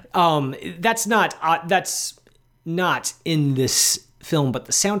 Yeah. That's not in this film, but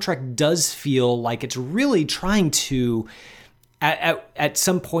the soundtrack does feel like it's really trying to, at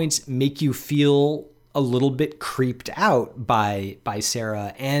some points, make you feel a little bit creeped out by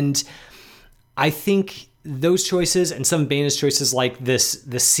Sarah. And I think those choices and some of Baena's choices, like the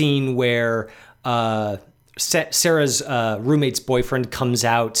scene where Sarah's roommate's boyfriend comes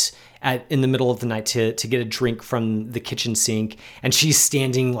out in the middle of the night to get a drink from the kitchen sink, and she's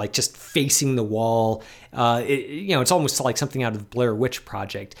standing like just facing the wall. It's almost like something out of the Blair Witch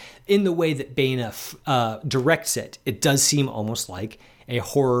Project. In the way that Baena directs it, it does seem almost like a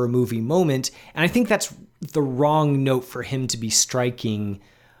horror movie moment, and I think that's the wrong note for him to be striking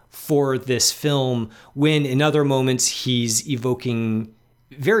for this film, when in other moments he's evoking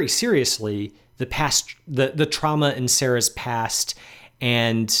very seriously the past, the trauma in Sarah's past,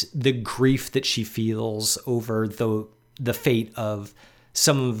 and the grief that she feels over the fate of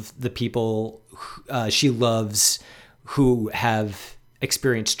some of the people she loves who have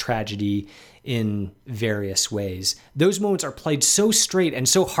experience tragedy in various ways. Those moments are played so straight and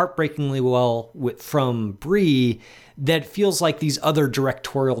so heartbreakingly well from Brie that it feels like these other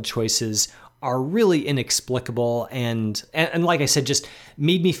directorial choices are really inexplicable and like I said, just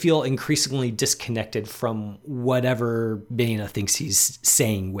made me feel increasingly disconnected from whatever Baena thinks he's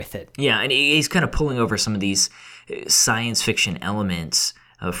saying with it. Yeah, and he's kind of pulling over some of these science fiction elements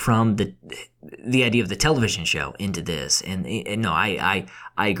from the idea of the television show into this. And no, I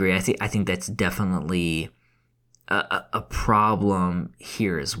agree. I think that's definitely a problem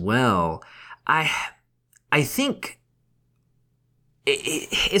here as well. I think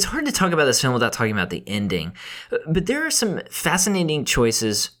it's hard to talk about this film without talking about the ending, but there are some fascinating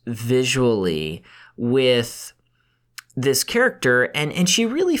choices visually with this character, and she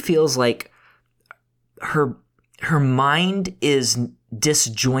really feels like her mind is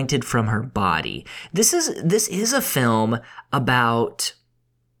disjointed from her body. This is a film about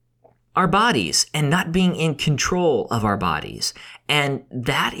our bodies and not being in control of our bodies, and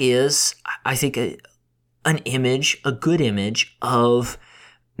that is, I think, a good image of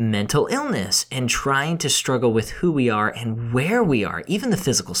mental illness and trying to struggle with who we are and where we are, even the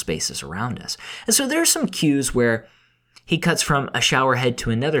physical spaces around us. And so there are some cues where he cuts from a shower head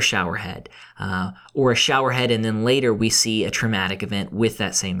to another shower head, or a shower head, and then later we see a traumatic event with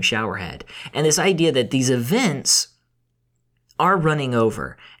that same shower head. And this idea that these events are running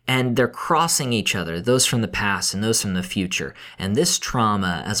over and they're crossing each other, those from the past and those from the future. And this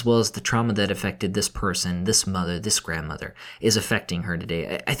trauma, as well as the trauma that affected this person, this mother, this grandmother, is affecting her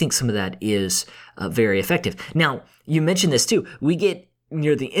today. I think some of that is very effective. Now, you mentioned this too. We get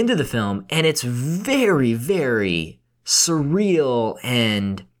near the end of the film, and it's very, very surreal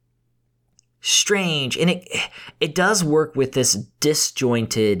and strange. And it does work with this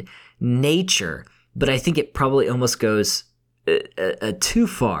disjointed nature, but I think it probably almost goes too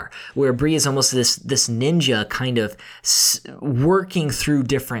far, where Brie is almost this ninja kind of working through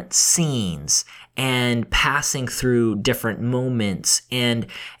different scenes and passing through different moments. And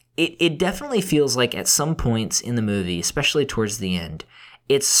it definitely feels like at some points in the movie, especially towards the end,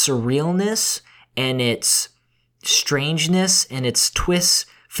 its surrealness and its strangeness and its twists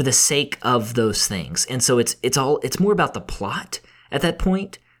for the sake of those things. And so it's more about the plot at that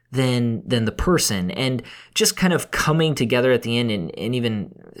point than the person, and just kind of coming together at the end and even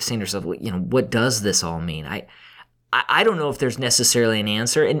saying to yourself, what does this all mean? I don't know if there's necessarily an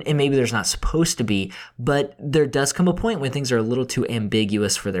answer, and maybe there's not supposed to be, but there does come a point when things are a little too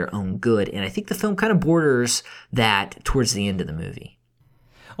ambiguous for their own good, and I think the film kind of borders that towards the end of the movie.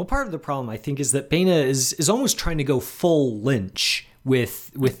 Well, part of the problem, I think, is that Baena is almost trying to go full Lynch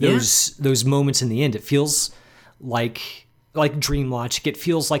with those moments in the end. It feels like dream logic. It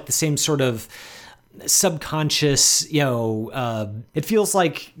feels like the same sort of subconscious, it feels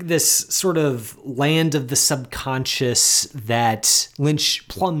like this sort of land of the subconscious that Lynch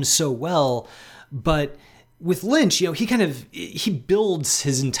plumbs so well. But with Lynch, he builds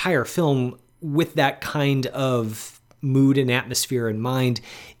his entire film with that kind of mood and atmosphere in mind.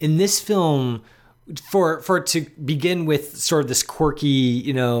 In this film, for it to begin with sort of this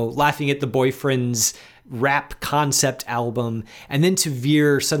quirky, laughing at the boyfriend's rap concept album, and then to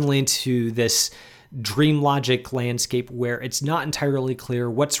veer suddenly into this dream logic landscape where it's not entirely clear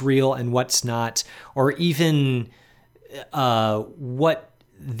what's real and what's not, or even what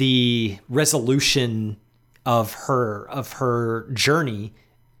the resolution of her journey,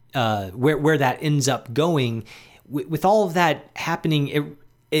 where that ends up going. With all of that happening,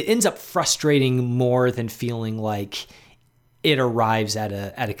 it ends up frustrating more than feeling like it arrives at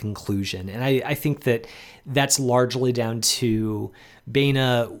a conclusion. And I think that's largely down to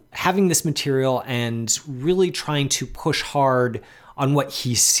Baena having this material and really trying to push hard on what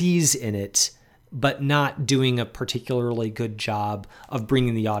he sees in it, but not doing a particularly good job of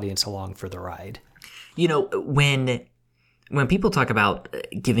bringing the audience along for the ride. When people talk about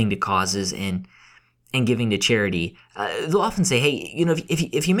giving to causes and giving to charity, they'll often say, hey,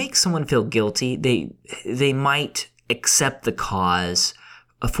 if you make someone feel guilty, they might accept the cause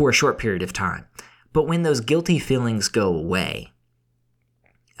for a short period of time. But when those guilty feelings go away,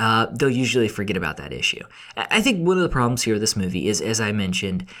 they'll usually forget about that issue. I think one of the problems here with this movie is, as I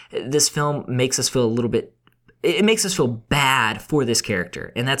mentioned, this film makes us feel it makes us feel bad for this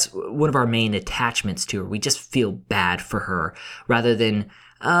character. And that's one of our main attachments to her. We just feel bad for her rather than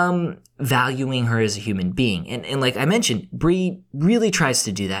valuing her as a human being. And like I mentioned, Brie really tries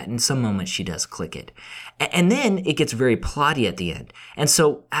to do that. In some moments, she does click it. And then it gets very plotty at the end. And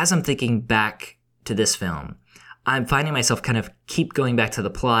so as I'm thinking back to this film, I'm finding myself kind of keep going back to the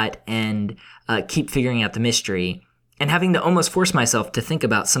plot and keep figuring out the mystery. and having to almost force myself to think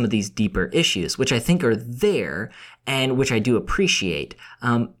about some of these deeper issues, which I think are there and which I do appreciate.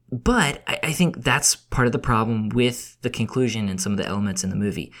 But I think that's part of the problem with the conclusion and some of the elements in the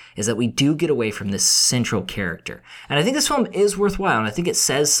movie, is that we do get away from this central character. And I think this film is worthwhile, and I think it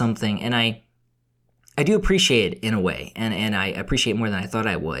says something, and I do appreciate it in a way, and I appreciate it more than I thought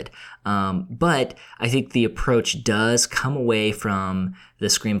I would. But I think the approach does come away from the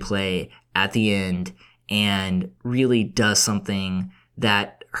screenplay at the end and really does something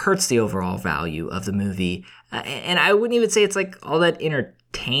that hurts the overall value of the movie. And I wouldn't even say it's like all that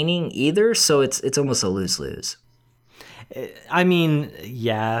entertaining either, so it's almost a lose-lose. I mean,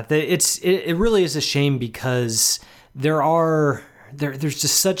 yeah, it really is a shame because there's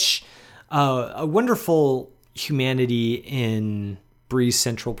just such a wonderful humanity in Brie's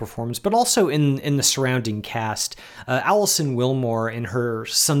central performance, but also in the surrounding cast. Alison Willmore, in her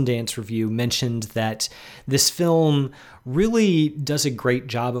Sundance review, mentioned that this film really does a great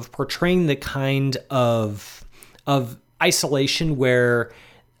job of portraying the kind of isolation where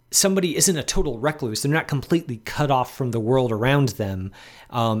somebody isn't a total recluse. They're not completely cut off from the world around them,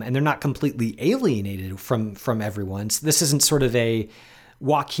 and they're not completely alienated from everyone. So this isn't sort of a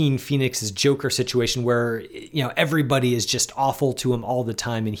Joaquin Phoenix's Joker situation where, everybody is just awful to him all the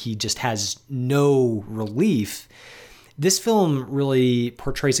time and he just has no relief. This film really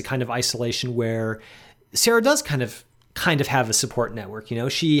portrays a kind of isolation where Sarah does kind of have a support network.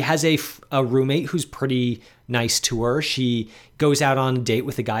 She has a roommate who's pretty nice to her. She goes out on a date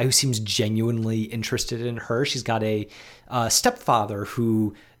with a guy who seems genuinely interested in her. She's got a stepfather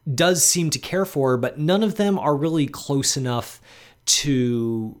who does seem to care for her, but none of them are really close enough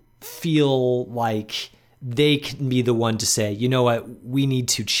to feel like they can be the one to say, you know what, we need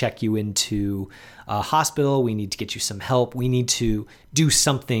to check you into a hospital. We need to get you some help. We need to do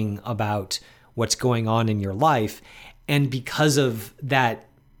something about what's going on in your life. And because of that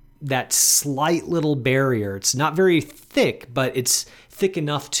slight little barrier, it's not very thick, but it's thick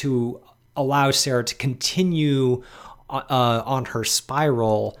enough to allow Sarah to continue on her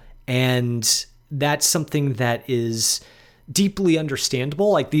spiral. And that's something that is deeply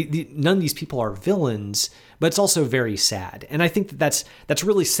understandable. Like none of these people are villains, but it's also very sad. And I think that's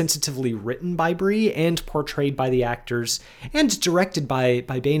really sensitively written by Brie and portrayed by the actors and directed by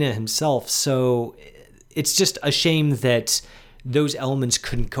Baena himself. So it's just a shame that those elements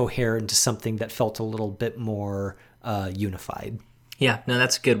couldn't cohere into something that felt a little bit more unified. Yeah, no,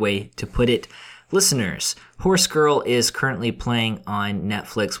 that's a good way to put it. Listeners, Horse Girl is currently playing on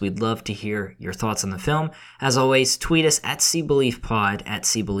Netflix. We'd love to hear your thoughts on the film. As always, tweet us at SeeBeliefPod, at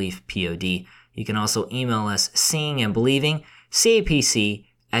SeeBeliefPod. You can also email us seeingandbelieving,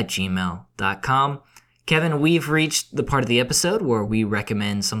 capc@gmail.com. Kevin, we've reached the part of the episode where we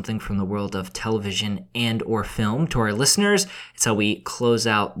recommend something from the world of television and or film to our listeners. It's how we close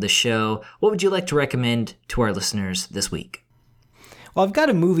out the show. What would you like to recommend to our listeners this week? Well, I've got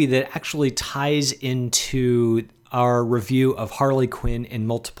a movie that actually ties into our review of Harley Quinn in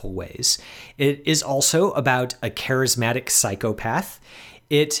multiple ways. It is also about a charismatic psychopath.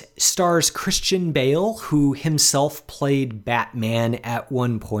 It stars Christian Bale, who himself played Batman at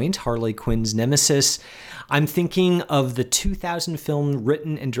one point, Harley Quinn's nemesis. I'm thinking of the 2000 film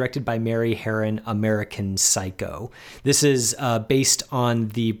written and directed by Mary Harron, American Psycho. This is based on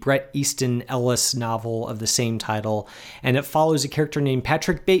the Bret Easton Ellis novel of the same title, and it follows a character named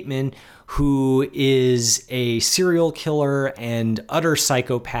Patrick Bateman, who is a serial killer and utter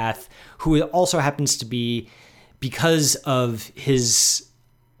psychopath, who also happens to be, because of his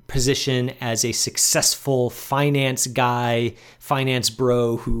position as a successful finance guy, finance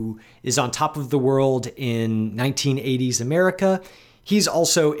bro who is on top of the world in 1980s America, he's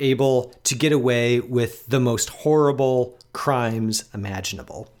also able to get away with the most horrible crimes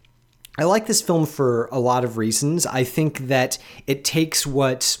imaginable. I like this film for a lot of reasons. I think that it takes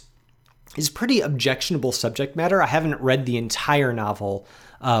what is pretty objectionable subject matter. I haven't read the entire novel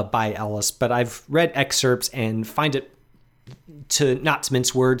by Ellis, but I've read excerpts and find it, to not to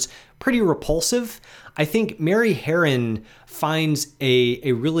mince words, pretty repulsive. I think Mary Harron finds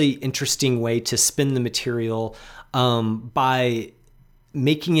a really interesting way to spin the material by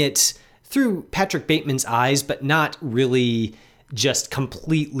making it through Patrick Bateman's eyes, but not really just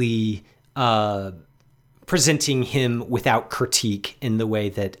completely presenting him without critique in the way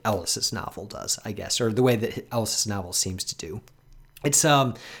that Ellis's novel does, I guess, or the way that Ellis's novel seems to do. It's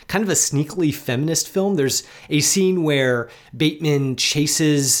kind of a sneakily feminist film. There's a scene where Bateman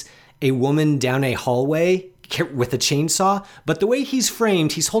chases a woman down a hallway, with a chainsaw, but the way he's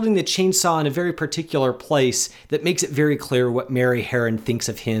framed, he's holding the chainsaw in a very particular place that makes it very clear what Mary Harron thinks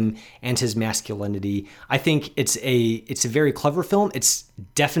of him and his masculinity. I think it's a very clever film. It's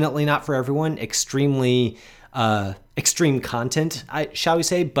definitely not for everyone. Extremely extreme content, shall we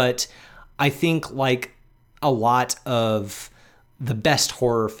say, but I think like a lot of the best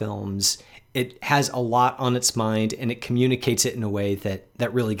horror films, it has a lot on its mind and it communicates it in a way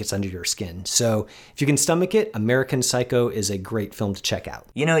that really gets under your skin. So if you can stomach it, American Psycho is a great film to check out.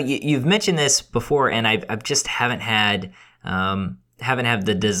 You know, you've mentioned this before, and I've just haven't had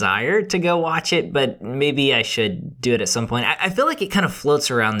the desire to go watch it, but maybe I should do it at some point. I feel like it kind of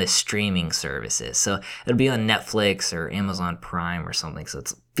floats around the streaming services. So it'll be on Netflix or Amazon Prime or something. So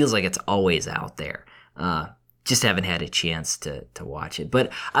it feels like it's always out there. Just haven't had a chance to watch it.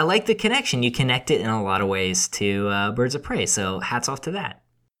 But I like the connection. You connect it in a lot of ways to Birds of Prey. So hats off to that.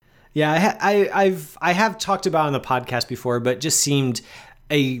 Yeah, I have talked about it on the podcast before, but just seemed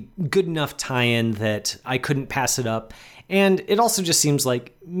a good enough tie-in that I couldn't pass it up. And it also just seems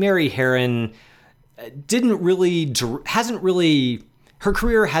like Mary Harron her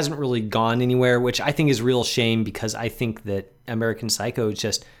career hasn't really gone anywhere, which I think is a real shame because I think that American Psycho is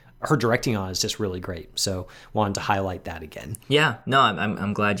just, her directing on it is just really great. So wanted to highlight that again. Yeah, no,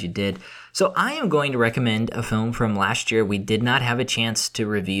 I'm glad you did. So I am going to recommend a film from last year. We did not have a chance to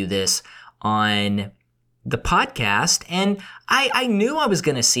review this on the podcast, and I knew I was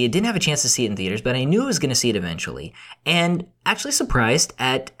going to see it. Didn't have a chance to see it in theaters, but I knew I was going to see it eventually, and actually surprised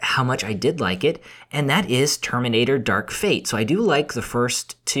at how much I did like it, and that is Terminator Dark Fate. So I do like the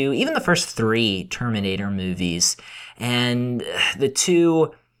first two, even the first three Terminator movies, and the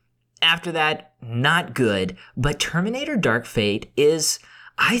two after that, not good. But Terminator Dark Fate is,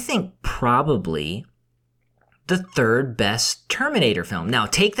 I think, probably the third best Terminator film. Now,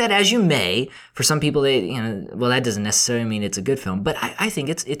 take that as you may. For some people, that doesn't necessarily mean it's a good film, but I think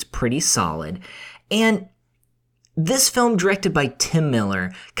it's pretty solid. And this film, directed by Tim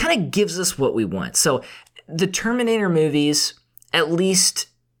Miller, kind of gives us what we want. So the Terminator movies, at least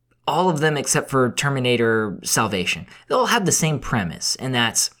all of them except for Terminator Salvation, they'll have the same premise, and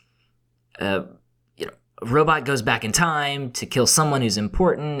that's a robot goes back in time to kill someone who's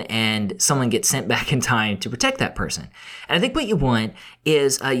important, and someone gets sent back in time to protect that person. And I think what you want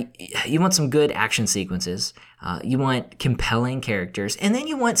is you want some good action sequences, you want compelling characters, and then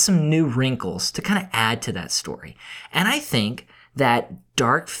you want some new wrinkles to kind of add to that story. And I think that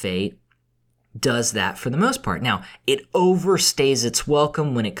Dark Fate does that for the most part. Now, it overstays its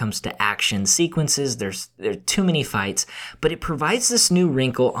welcome when it comes to action sequences. There are too many fights, but it provides this new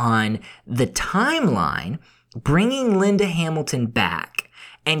wrinkle on the timeline, bringing Linda Hamilton back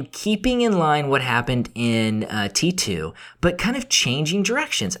and keeping in line what happened in T2, but kind of changing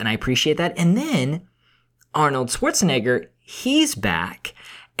directions. And I appreciate that. And then Arnold Schwarzenegger, he's back,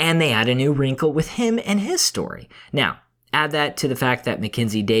 and they add a new wrinkle with him and his story. Now, add that to the fact that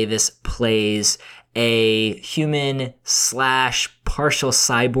Mackenzie Davis plays a human / partial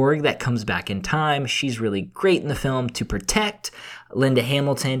cyborg that comes back in time. She's really great in the film to protect Linda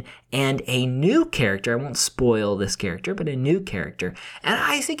Hamilton, and a new character. I won't spoil this character, but a new character. And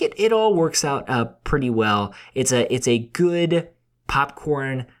I think it all works out pretty well. It's a good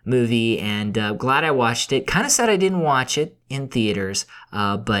popcorn movie, and glad I watched it. Kind of sad I didn't watch it in theaters,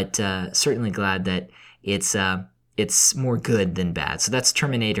 but certainly glad that it's more good than bad. So that's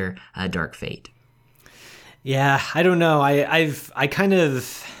Terminator Dark Fate. Yeah, I don't know. I kind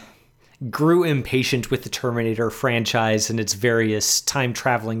of grew impatient with the Terminator franchise and its various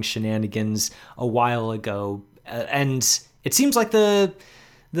time-traveling shenanigans a while ago. And it seems like the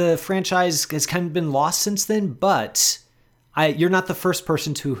franchise has kind of been lost since then, but you're not the first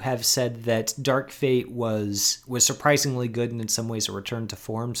person to have said that Dark Fate was surprisingly good and in some ways a return to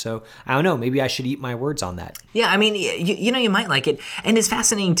form. So I don't know, maybe I should eat my words on that. Yeah, I mean, you might like it. And it's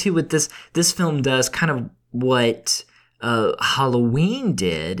fascinating too with this film does kind of what Halloween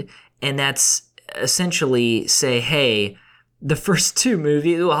did, and that's essentially say, hey, the first two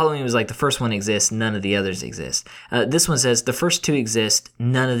movies, Halloween was like the first one exists, none of the others exist. This one says the first two exist,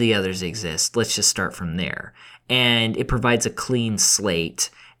 none of the others exist. Let's just start from there. And it provides a clean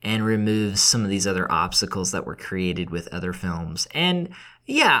slate and removes some of these other obstacles that were created with other films. And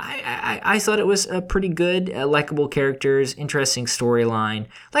yeah, I thought it was a pretty good, likable characters, interesting storyline.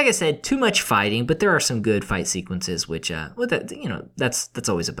 Like I said, too much fighting, but there are some good fight sequences, which, that's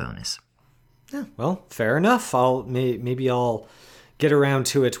always a bonus. Yeah, well, fair enough. Maybe I'll get around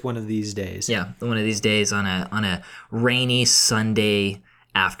to it one of these days. Yeah, one of these days on a rainy Sunday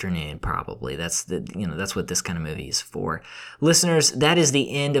afternoon, probably. That's what this kind of movie is for. Listeners, that is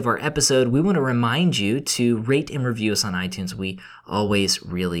the end of our episode. We want to remind you to rate and review us on iTunes. We always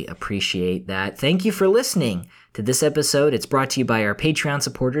really appreciate that. Thank you for listening to this episode. It's brought to you by our Patreon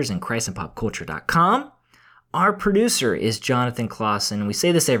supporters and ChristandPopCulture.com. Our producer is Jonathan Clausen. We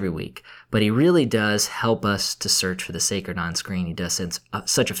say this every week, but he really does help us to search for the sacred on screen. He does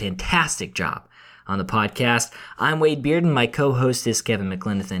such a fantastic job on the podcast. I'm Wade Bearden. My co-host is Kevin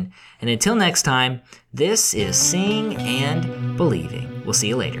McLenithan. And until next time, this is Seeing and Believing. We'll see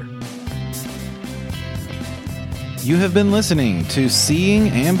you later. You have been listening to Seeing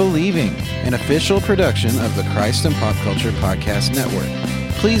and Believing, an official production of the Christ and Pop Culture Podcast Network.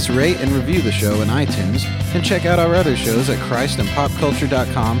 Please rate and review the show in iTunes and check out our other shows at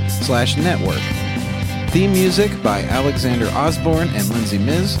ChristandPopCulture.com/network. Theme music by Alexander Osborne and Lindsay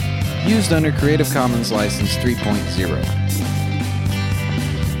Miz, used under Creative Commons License 3.0.